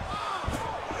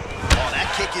 Oh,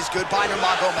 that kick is good by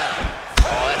Nurmagomedov.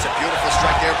 Oh, that's a beautiful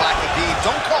strike there by Khabib.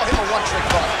 Don't call him a one-trick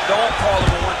pony. Don't call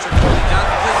him a one-trick pony. Not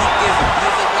because he isn't.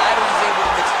 He's a guy who's able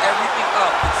to mix everything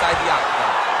up inside the octagon.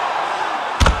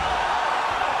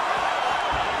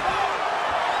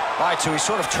 All right, so he's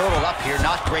sort of turtled up here.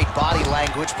 Not great body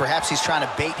language. Perhaps he's trying to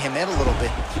bait him in a little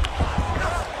bit.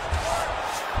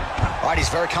 All right,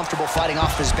 he's very comfortable fighting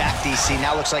off his back, DC.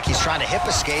 Now looks like he's trying to hip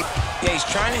escape. Yeah, he's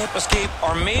trying to hip escape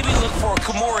or maybe look for a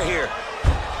Kimura here.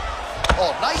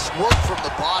 Oh, nice work from the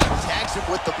bottom. Tags him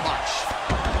with the punch.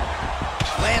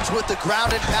 Lands with the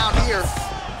ground and pound here.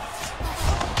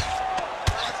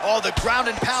 Oh, the ground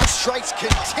and pound strikes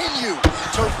continue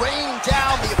to rain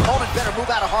down. The opponent better move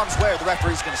out of harm's way or the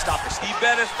referee's going to stop this. He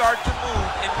better start to move,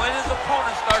 and when his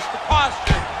opponent starts to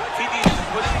posture, he needs to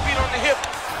put his feet on the hip,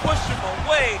 push him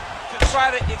away to try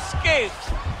to escape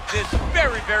this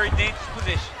very, very dangerous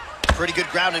position. Pretty good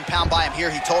ground and pound by him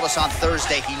here. He told us on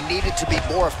Thursday he needed to be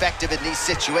more effective in these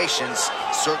situations.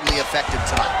 Certainly effective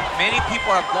tonight. Many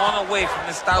people have gone away from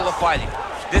this style of fighting.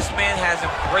 This man has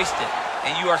embraced it,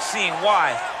 and you are seeing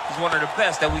why he's one of the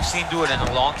best that we've seen do it in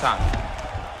a long time.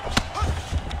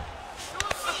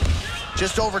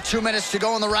 Just over 2 minutes to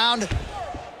go in the round.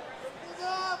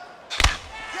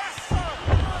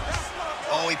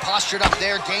 Oh, he postured up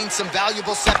there, gained some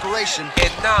valuable separation.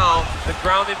 And now the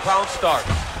ground and pound starts.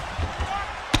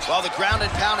 Well, the ground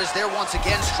and pound is there once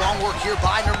again. Strong work here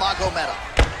by Nurmagomedov.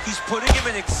 He's putting him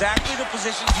in exactly the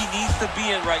positions he needs to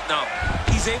be in right now.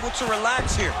 He's able to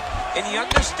relax here. And he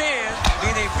understands,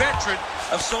 being a veteran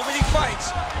of so many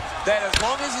fights, that as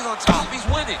long as he's on top, he's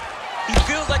winning. He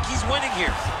feels like he's winning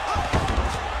here.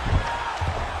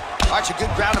 All right, a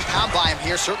good ground and pound by him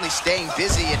here. Certainly staying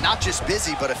busy, and not just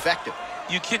busy, but effective.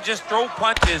 You can just throw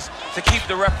punches to keep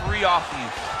the referee off of you.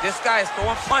 This guy is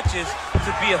throwing punches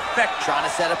to be effective. Trying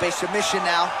to set up a submission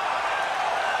now.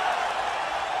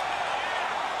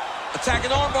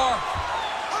 Attacking armbar.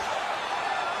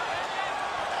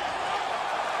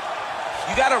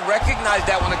 You got to recognize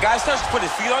that when a guy starts to put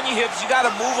his feet on your hips, you got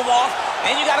to move him off,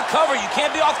 and you got to cover. You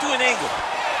can't be off to an angle.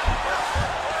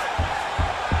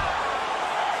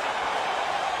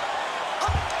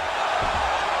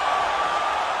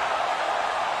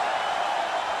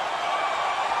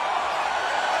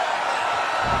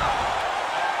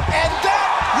 And that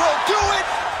will do it.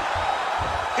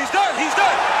 He's done. He's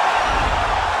done.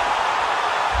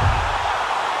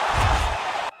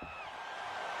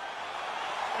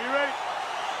 Are you ready?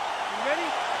 You ready?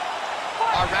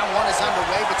 Our round one is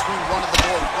underway between one of the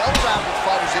more well-rounded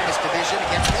fighters in this division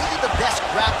against maybe the best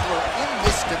grappler in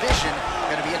this division.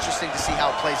 Going to be interesting to see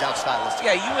how it plays out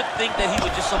stylistically. Yeah, you would think that he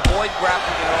would just avoid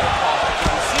grappling at all costs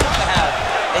because he seems to have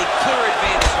a clear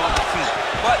advantage on the feet.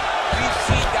 But we've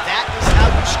seen guys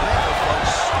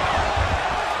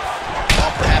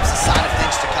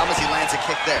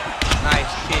there.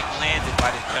 Nice kick landed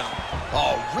by this gentleman.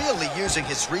 Oh, really using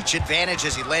his reach advantage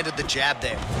as he landed the jab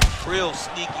there. Real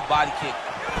sneaky body kick.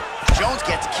 Jones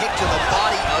gets kicked to the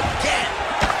body again.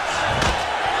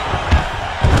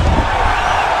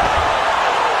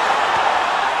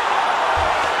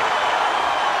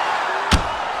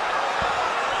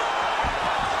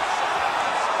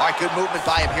 All right, good movement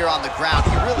by him here on the ground.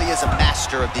 He really is a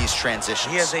master of these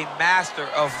transitions. He is a master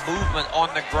of movement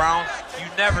on the ground. You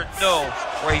never know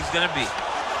where he's going to be.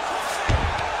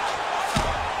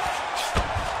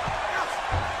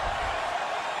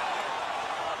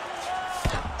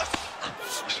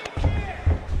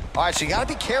 All right, so you got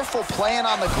to be careful playing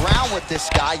on the ground with this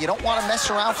guy. You don't want to mess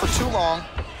around for too long.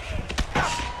 3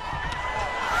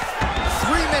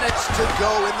 minutes to go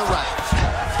in the round.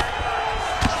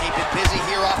 Keep it busy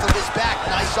here off of his back.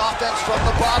 Nice offense from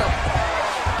the bottom.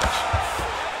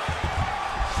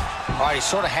 All right, he's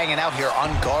sort of hanging out here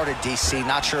unguarded, DC.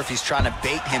 Not sure if he's trying to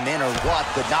bait him in or what,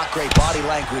 but not great body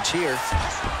language here.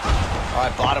 All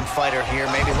right, bottom fighter here,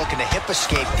 maybe looking to hip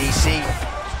escape, DC.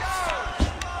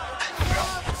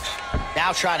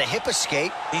 Now trying to hip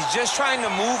escape. He's just trying to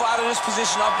move out of this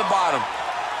position off the bottom.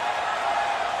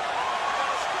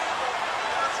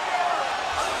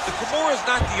 The Kimura is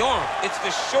not the arm. It's the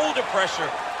shoulder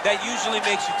pressure that usually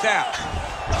makes you tap.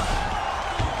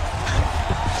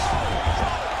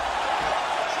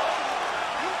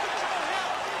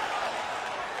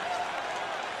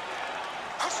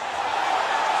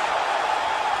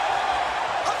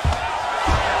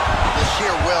 The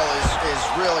sheer will is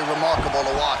really remarkable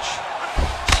to watch.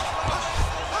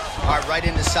 All right, right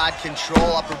into side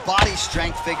control. Upper body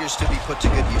strength figures to be put to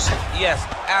good use. Yes,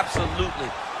 absolutely.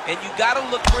 And you got to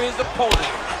look for his opponent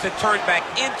to turn back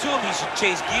into him. He should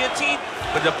chase guillotine,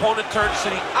 but the opponent turns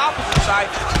to the opposite side.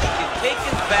 He can take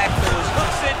his back, throw his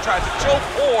hooks in, try to choke,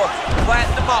 or flatten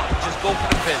him out and just go for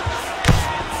the finish.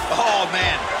 Oh,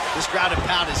 man, this ground and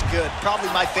pound is good. Probably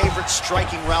my favorite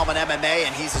striking realm in MMA,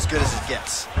 and he's as good as it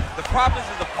gets. The problem is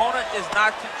his opponent is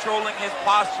not controlling his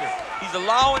posture. He's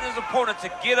allowing his opponent to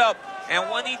get up, and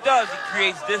when he does, he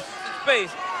creates distance and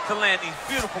space to land these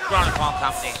beautiful ground and pound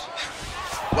combinations.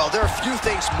 Well, there are few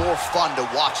things more fun to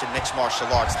watch in mixed martial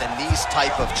arts than these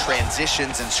type of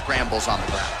transitions and scrambles on the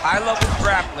ground. High-level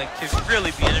grappling can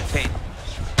really be entertaining.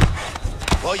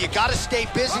 Well, you got to stay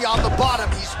busy on the bottom.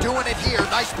 He's doing it here.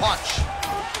 Nice punch.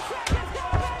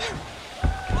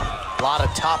 A lot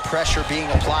of top pressure being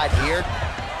applied here.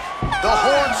 The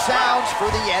horn sounds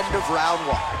for the end of round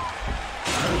one.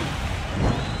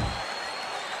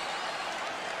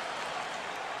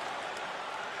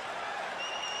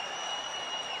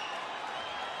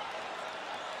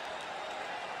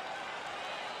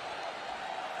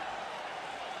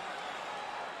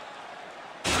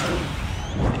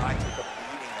 I took a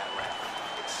beating that round.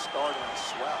 It's starting to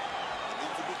swell. You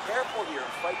need to be careful here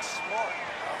and fight smart.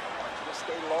 I want you to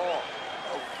stay long.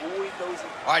 Avoid those.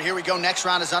 All right, here we go. Next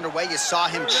round is underway. You saw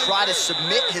him try to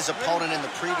submit his opponent in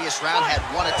the previous round. Had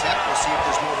one attempt. We'll see if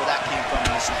there's more where that came from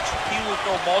in this next round. He will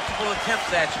throw multiple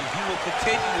attempts at you. He will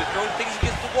continue to throw things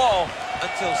against the wall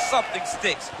until something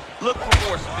sticks. Look for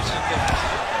more submission attempts.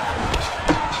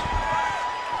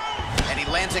 And he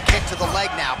lands a kick to the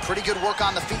leg now. Pretty good work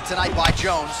on the feet tonight by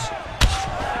Jones.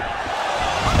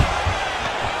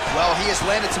 Well, he has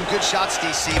landed some good shots,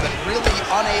 DC, but really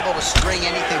unable to string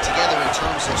anything together in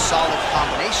terms of solid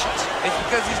combinations. It's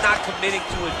because he's not committing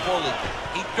to it fully.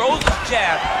 He throws his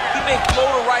jab. He may throw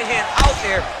the right hand out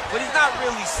there, but he's not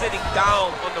really sitting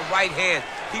down on the right hand.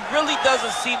 He really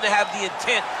doesn't seem to have the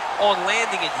intent on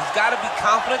landing it. He's got to be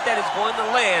confident that it's going to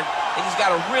land, and he's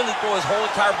got to really throw his whole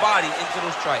entire body into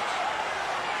those strikes.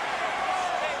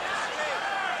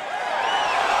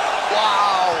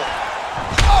 Wow.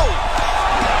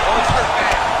 Oh, he's hurt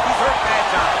bad. He's hurt bad,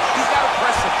 John. He's got to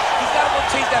press him. He's got to go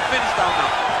chase that finish down now.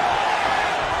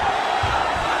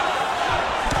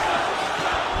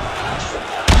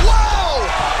 Whoa!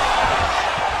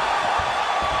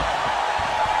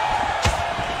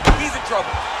 He's in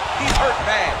trouble. He's hurt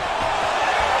bad.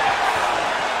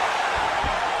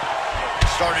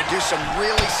 Starting to do some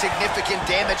really significant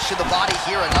damage to the body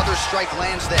here. Another strike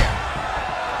lands there.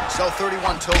 So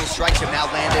 31 total strikes have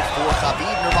now landed for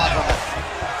Khabib Nurmagomedov.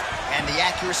 And the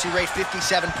accuracy rate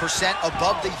 57%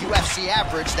 above the UFC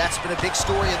average. That's been a big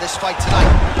story of this fight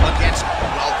tonight against,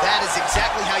 well, that is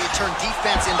exactly how you turn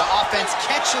defense into offense.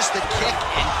 Catches the kick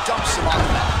and dumps him on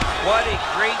the mat. What a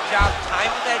great job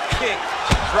timing that kick,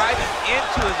 driving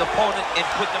into his opponent and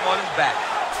putting him on his back.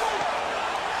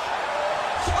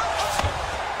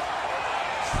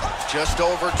 Just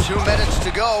over 2 minutes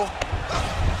to go.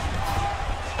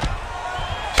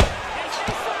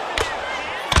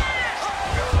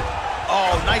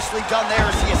 Oh, nicely done there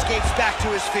as he escapes back to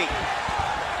his feet.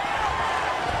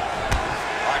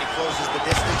 All right, he closes the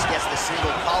distance, gets the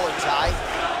single collar tie.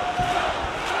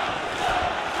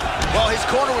 Well, his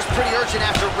corner was pretty urgent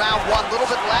after round one. A little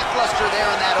bit lackluster there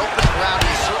in that opening round.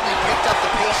 He certainly picked up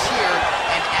the pace here,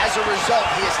 and as a result,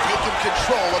 he has taken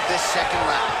control of this second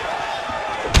round.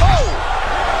 Oh!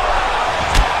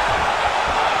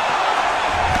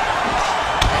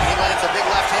 And he lands a big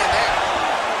left hand there.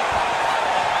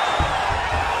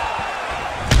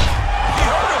 He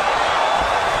hurt him.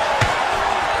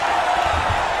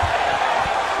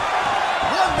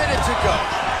 1 minute to go.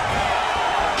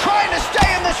 Trying to stay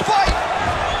in this fight.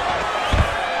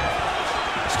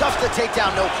 Stuffs the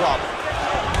takedown, no problem.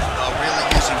 Oh, really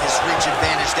using his reach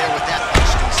advantage there with that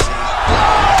punch, DC.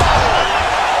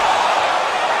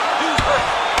 Dude's hurt.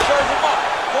 Serve him up.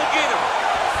 Go get him.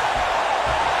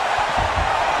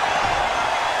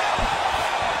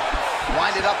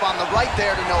 Winded up on the right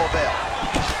there to no avail.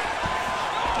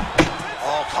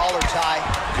 Oh, collar tie.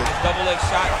 Good. Double leg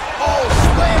shot. Oh,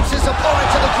 slams his opponent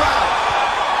to the ground.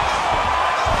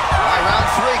 All right, round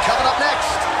three coming up next.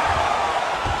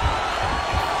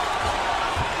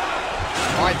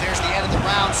 All right, there's the end of the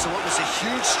round. So it was a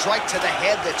huge strike to the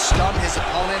head that stunned his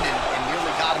opponent and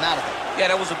nearly got him out of it. Yeah,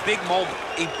 that was a big moment.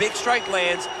 A big strike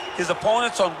lands. His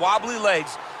opponent's on wobbly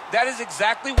legs. That is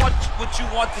exactly what you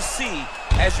want to see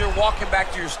as you're walking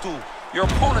back to your stool. Your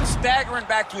opponent staggering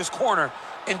back to his corner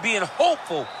and being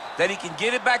hopeful that he can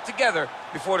get it back together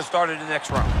before the start of the next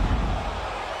round.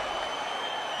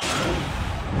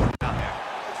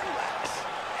 Relax.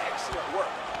 Excellent work.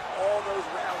 All those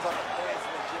rounds on the pads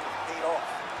in the gym paid off.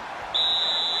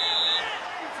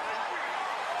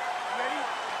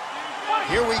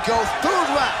 Here we go, third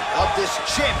round of this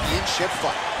championship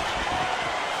fight.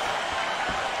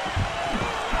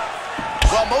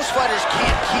 Well, most fighters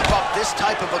can't keep up this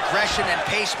type of aggression and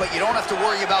pace, but you don't have to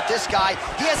worry about this guy.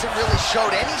 He hasn't really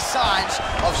showed any signs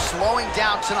of slowing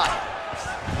down tonight.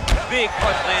 Big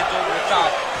punch lands over the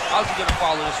top. How's he gonna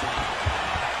follow this one?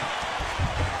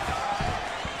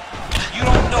 You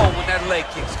don't know when that leg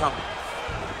kick's coming.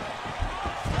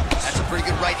 That's a pretty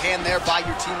good right hand there by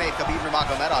your teammate, Khabib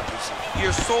Nurmagomedov.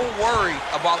 You're so worried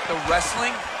about the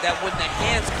wrestling that when the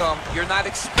hands come, you're not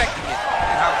expecting it.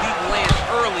 And how people land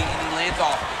early and he lands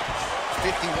off.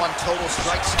 51 total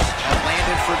strikes have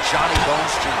landed for Johnny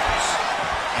Bones Jones.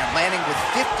 And landing with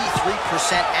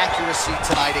 53% accuracy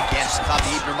tonight against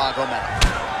Khabib Nurmagomedov.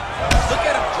 Look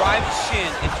at him drive his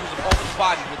shin into his opponent's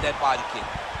body with that body kick.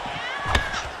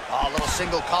 Oh, a little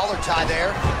single collar tie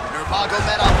there.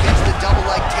 Nurmagomedov gets the double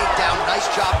leg takedown. Nice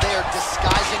job there,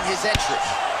 disguising his entry.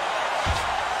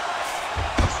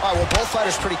 All right, well, both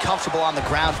fighters pretty comfortable on the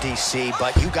ground, DC,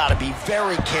 but you got to be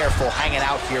very careful hanging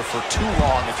out here for too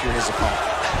long if you're his opponent.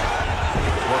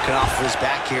 Working off of his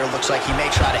back here. Looks like he may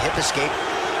try to hip escape.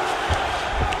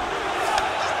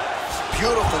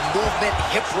 Beautiful movement,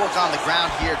 hip work on the ground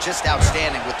here. Just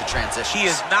outstanding with the transition. He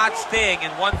is not staying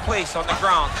in one place on the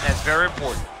ground, and that's very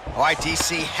important. All right,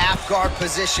 DC, half guard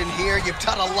position here. You've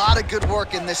done a lot of good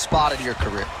work in this spot in your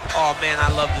career. Oh, man,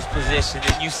 I love this position.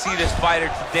 And you see this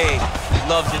fighter today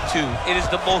loves it, too. It is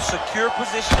the most secure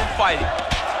position in fighting.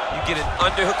 You get an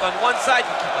underhook on one side,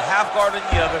 you keep a half guard on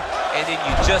the other, and then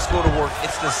you just go to work.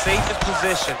 It's the safest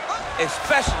position,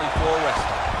 especially for a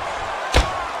wrestler.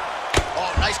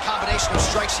 Oh, nice combination of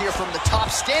strikes here from the top,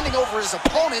 standing over his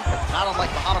opponent, not unlike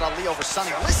Muhammad Ali over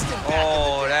Sonny Liston.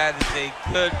 Oh, that is a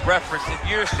good reference. If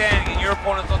you're standing and your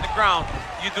opponent's on the ground,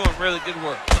 you're doing really good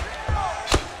work.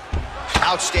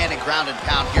 Outstanding ground and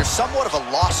pound here. Somewhat of a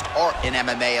lost art in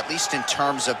MMA, at least in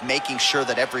terms of making sure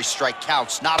that every strike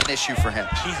counts. Not an issue for him.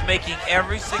 He's making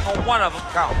every single one of them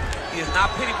count. He is not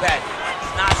pity-patting.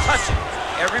 He's not touching.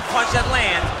 Every punch that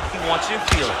lands, he wants you to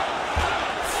feel it.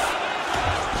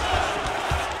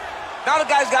 Now the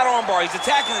guy's got armbar. He's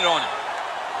attacking it on him.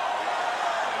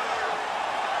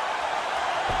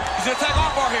 He's gonna attack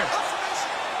armbar here.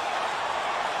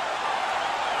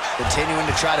 Continuing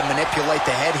to try to manipulate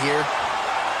the head here.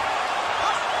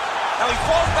 Now he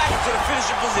falls back into the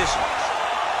finishing position.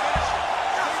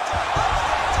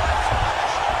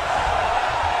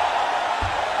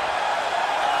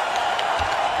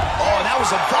 Oh, and that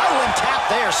was a violent tap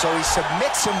there, so he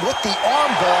submits him with the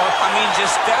armbar. I mean,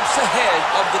 just steps ahead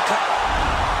of the...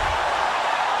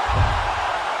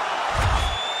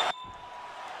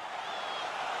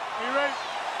 Are you ready?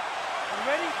 Are you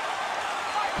ready?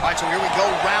 All right, so here we go.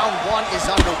 Round one is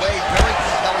underway. Very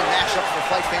compelling matchup for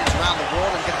fight fans around the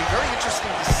world, and going to be very interesting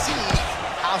to see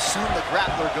how soon the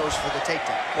grappler goes for the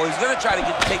takedown. Well, he's going to try to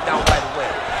get the takedown right away.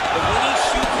 But when he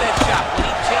shoots that shot, when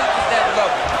he changes that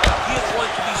level, he he is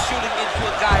going to be shooting into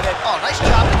a guy that... Oh, nice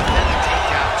job to defend the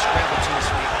takedown. Scrambled to his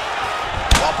feet.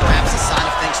 Well, perhaps a sign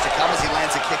of things to come as he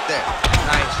lands a kick there.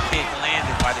 Nice kick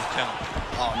landed by this gentleman.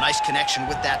 Oh, nice connection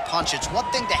with that punch. It's one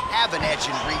thing to have an edge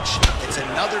in reach. It's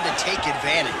another to take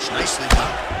advantage. Nicely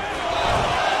done.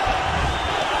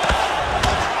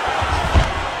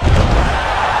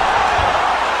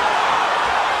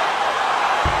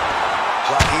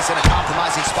 Well, he's in a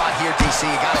compromising spot here, DC.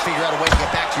 You got to figure out a way to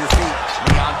get back to your feet.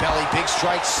 Knee on belly, big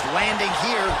strikes landing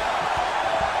here.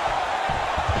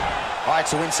 All right,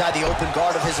 so inside the open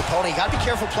guard of his opponent. You got to be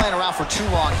careful playing around for too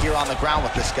long here on the ground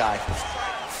with this guy.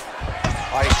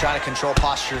 All right, he's trying to control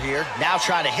posture here. Now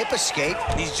trying to hip escape.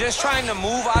 He's just trying to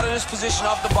move out of this position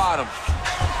off the bottom.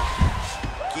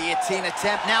 Guillotine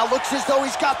attempt. Now looks as though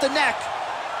he's got the neck.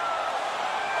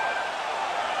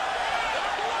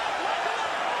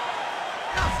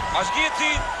 Watch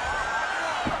guillotine.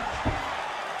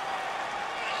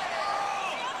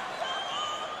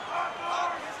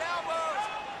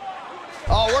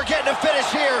 Oh, we're getting a finish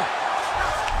here.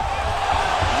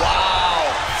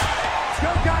 Wow. Let's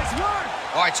go, guys, run!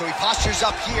 All right, so he postures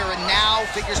up here and now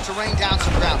figures to rain down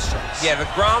some ground strikes. Yeah, the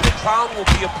ground and pound will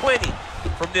be aplenty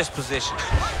from this position.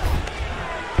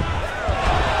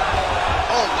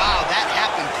 Oh, wow, that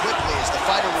happened quickly as the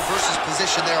fighter reverses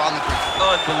position there on the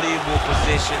ground. Unbelievable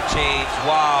position change.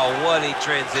 Wow, what a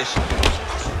transition.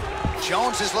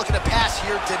 Jones is looking to pass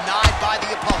here, denied by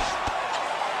the opponent.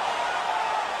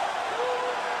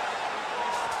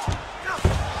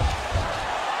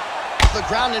 The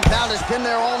ground and pound has been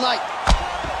there all night.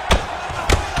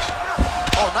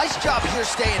 Oh, nice job here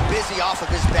staying busy off of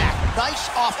his back. Nice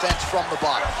offense from the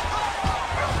bottom.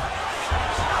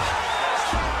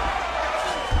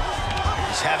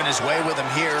 He's having his way with him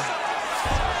here.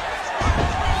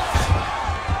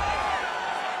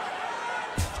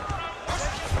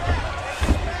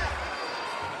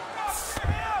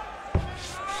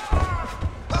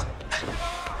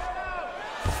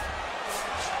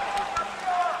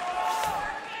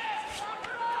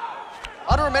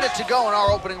 Under a minute to go in our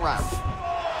opening round.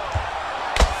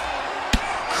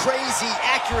 Crazy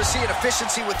accuracy and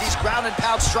efficiency with these ground and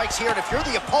pound strikes here. And if you're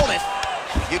the opponent,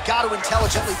 you got to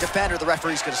intelligently defend or the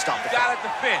referee's going to stop it. Got to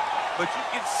defend. But you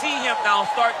can see him now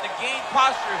starting to gain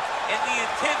posture, and the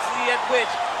intensity at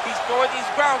which he's throwing these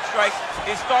ground strikes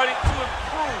is starting to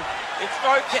improve. It's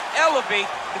starting to elevate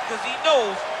because he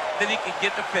knows that he can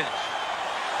get the finish.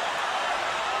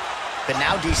 But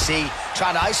now DC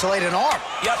trying to isolate an arm.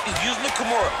 Yep, he's using the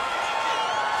Kimura.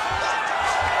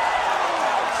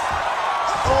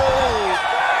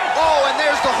 Oh, and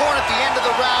there's the horn at the end of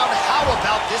the round. How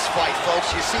about this fight,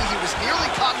 folks? You see, he was nearly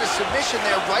caught in a submission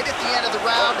there right at the end of the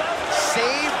round.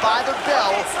 Saved by the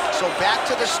bell. So back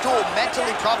to the stool.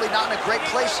 Mentally probably not in a great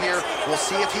place here. We'll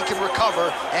see if he can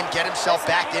recover and get himself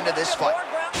back into this fight.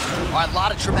 All right, a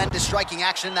lot of tremendous striking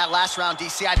action in that last round,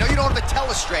 DC. I know you don't have a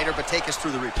telestrator, but take us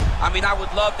through the replay. I mean, I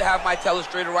would love to have my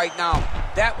telestrator right now.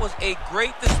 That was a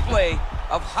great display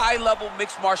of high-level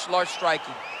mixed martial arts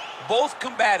striking. Both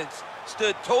combatants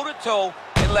stood toe-to-toe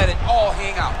and let it all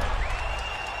hang out.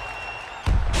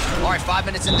 All right, 5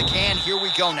 minutes in the can. Here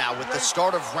we go now with the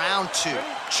start of round 2.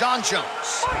 Jon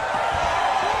Jones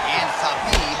and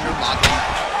Khabib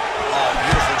Nurmagomedov. Oh,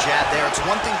 beautiful jab there. It's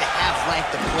one thing to have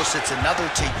length, of course. It's another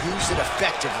to use it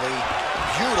effectively.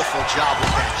 Beautiful job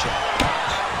with that jab.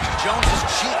 Jones's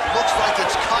cheek looks like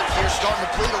it's cut here, starting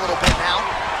to bleed a little bit now.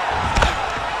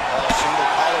 Oh, single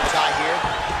collar tie here.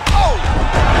 Oh!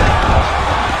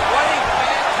 What a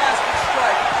fantastic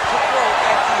strike to throw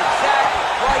at the exact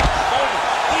right moment.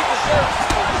 He deserves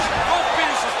this moment. Go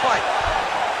finish this fight.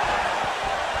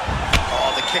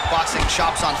 Oh, the kickboxing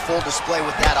chops on full display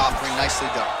with that offering. Nicely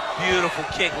done. Beautiful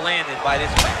kick landed by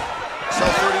this man. So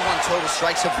 31 total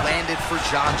strikes have landed for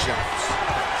Jon Jones.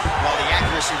 Well, the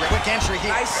accuracy, quick entry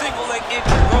here. Nice single leg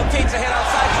entry. Rotates ahead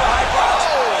outside to a high cross.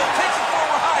 Oh! Takes it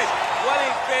forward high. What a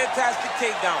fantastic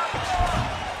takedown.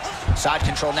 Side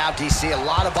control now, DC. A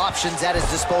lot of options at his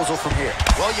disposal from here.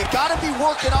 Well, you got to be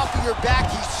working off of your back.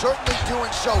 He's certainly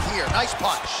doing so here. Nice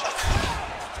punch.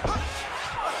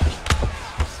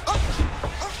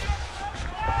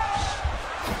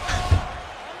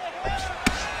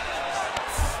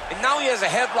 Now he has a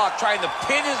headlock trying to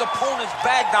pin his opponent's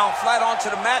back down flat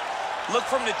onto the mat. Look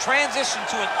from the transition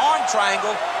to an arm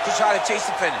triangle to try to chase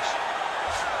the finish.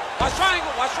 Watch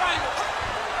triangle, watch triangle.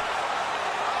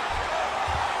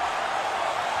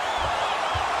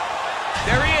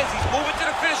 There he is, he's moving to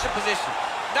the finishing position.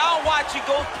 Now watch, he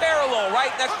goes parallel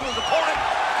right next to his opponent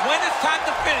when it's time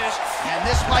to finish. And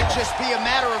this might just be a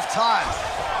matter of time.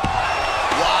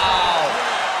 Wow.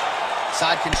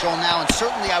 Side control now, and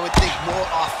certainly I would think more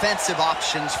offensive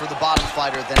options for the bottom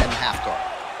fighter than in the half guard.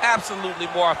 Absolutely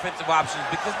more offensive options,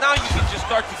 because now you can just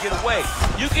start to get away.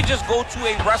 You can just go to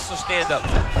a wrestler stand-up.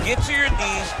 Get to your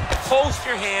knees, post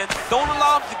your hands, don't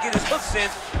allow him to get his hooks in,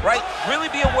 right? Really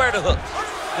be aware of the hooks.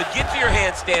 But get to your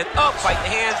hands, stand up, fight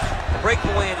the hands, break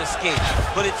away and escape.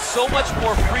 But it's so much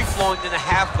more free-flowing than a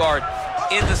half guard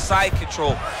in the side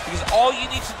control, because all you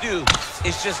need to do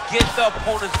is just get the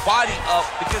opponent's body up,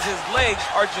 because his legs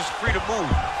are just free to move.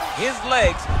 His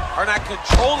legs are not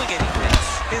controlling anything.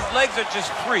 His legs are just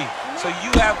free, so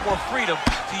you have more freedom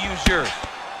to use yours.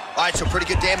 All right, so pretty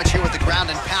good damage here with the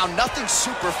ground and pound. Nothing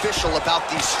superficial about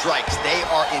these strikes. They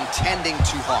are intending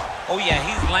to harm. Oh yeah,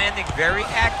 he's landing very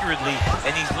accurately,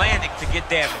 and he's landing to get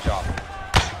damage off.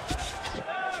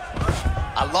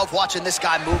 I love watching this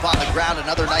guy move on the ground.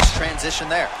 Another nice transition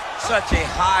there. Such a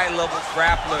high-level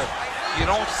grappler. You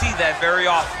don't see that very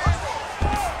often.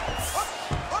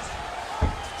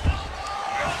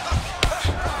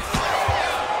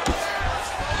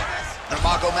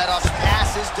 Nurmagomedov's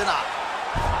pass is denied.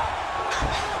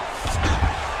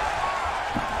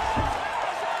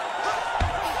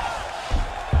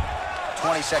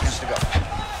 $20 seconds to go.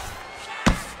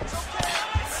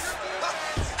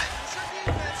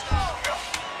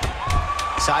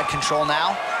 Side control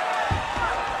now.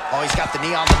 Oh, he's got the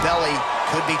knee on the belly.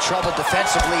 Could be trouble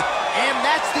defensively. And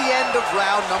that's the end of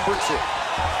round number 2.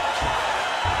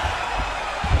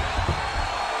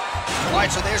 All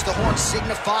right, so there's the horn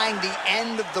signifying the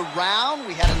end of the round.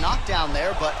 We had a knockdown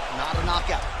there, but not a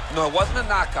knockout. No, it wasn't a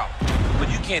knockout, but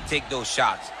you can't take those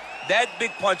shots. That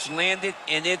big punch landed,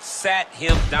 and it sat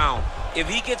him down. If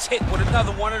he gets hit with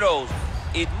another one of those,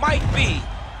 it might be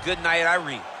good night,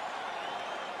 Irene.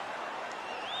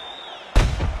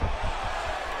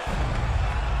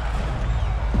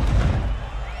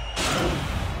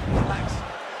 Relax.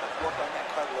 Let's work on that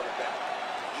cut a little bit.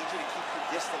 I need you to keep your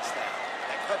distance now.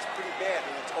 That cut's pretty bad,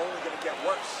 and it's only going to get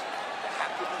worse. You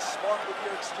have to be smart with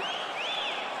your exchange.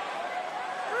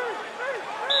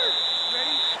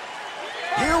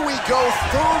 Here we go,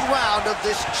 third round of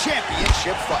this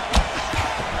championship fight.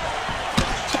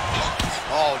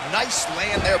 Oh, nice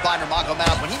land there by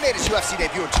Nurmagomedov. When he made his UFC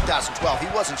debut in 2012,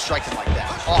 he wasn't striking like that.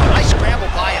 Oh, nice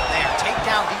scramble by him there.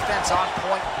 Takedown defense on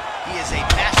point. He is a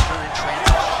master in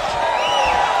transition.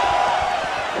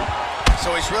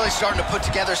 So he's really starting to put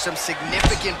together some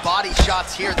significant body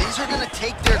shots here. These are going to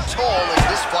take their toll as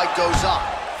this fight goes on.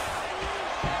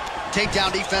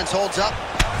 Takedown defense holds up.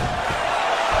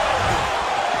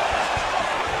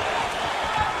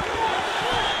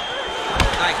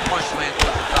 Nice punch land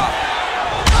over the top.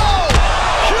 Oh!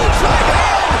 Huge right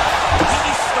hand! He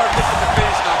needs to start looking to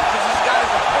finish now, because he's got his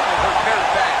opponent hurt very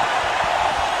bad.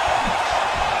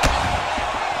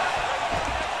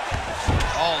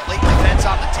 Oh, late defense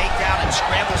on the takedown and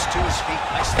scrambles to his feet.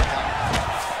 Nicely done.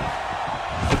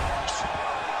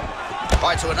 All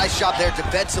right, so a nice job there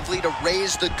defensively to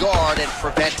raise the guard and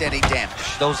prevent any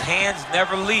damage. Those hands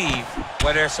never leave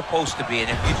where they're supposed to be, and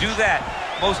if you do that,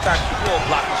 most times you will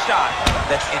block a shot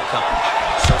that's incoming.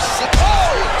 So 63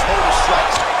 total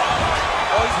strikes.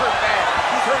 Oh, he's hurt bad.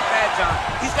 He's hurt bad, John.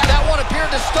 He's got that one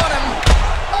appeared to stun him.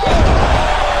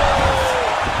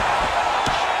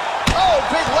 Oh,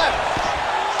 big left.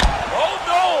 Oh,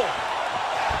 no!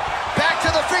 Back to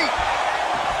the feet.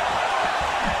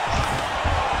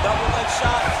 Double leg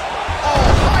shot. Oh,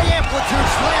 high amplitude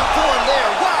slam for him there.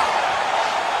 Wow.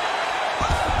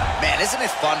 Man, isn't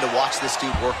it fun to watch this dude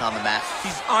work on the mat?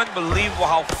 He's unbelievable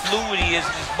how fluid he is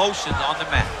in his motions on the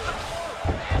mat.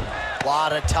 A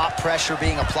lot of top pressure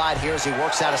being applied here as he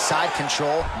works out of side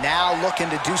control. Now looking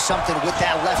to do something with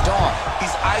that left arm.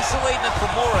 He's isolating the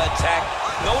Kimura attack.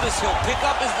 Notice he'll pick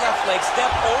up his left leg, step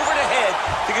over the head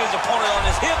to get his opponent on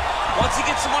his hip. Once he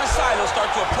gets him on his side, he'll start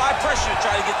to apply pressure to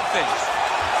try to get the finish.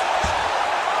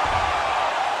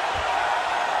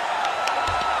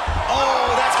 Oh,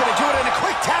 that's going to do it in a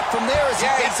quick tap from there as he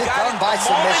gets it done by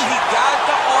submission. He got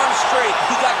the arm straight.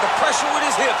 He got the pressure with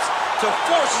his hips to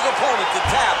force his opponent to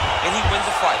tap, and he wins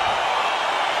the fight.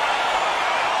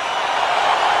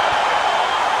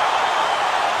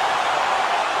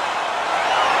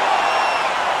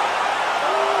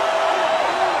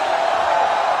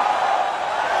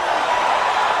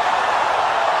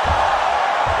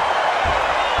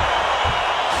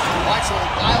 So a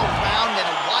wild round and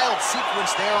a wild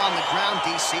sequence there on the ground,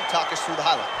 DC. Talk us through the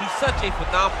highlight. He's such a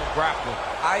phenomenal grappler.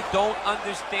 I don't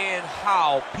understand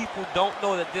how people don't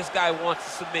know that this guy wants to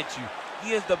submit you.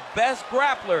 He is the best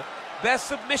grappler, best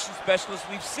submission specialist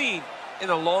we've seen in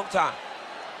a long time.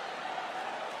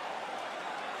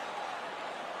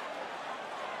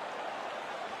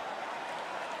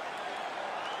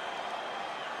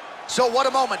 So what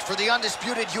a moment for the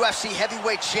undisputed UFC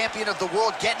heavyweight champion of the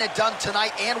world, getting it done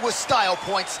tonight and with style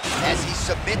points as he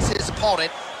submits his opponent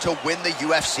to win the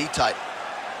UFC title.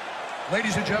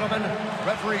 Ladies and gentlemen,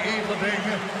 referee Yves Leving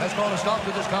has called a stop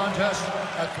to this contest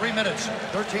at 3 minutes,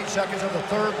 13 seconds of the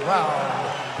third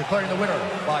round, declaring the winner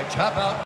by tap out.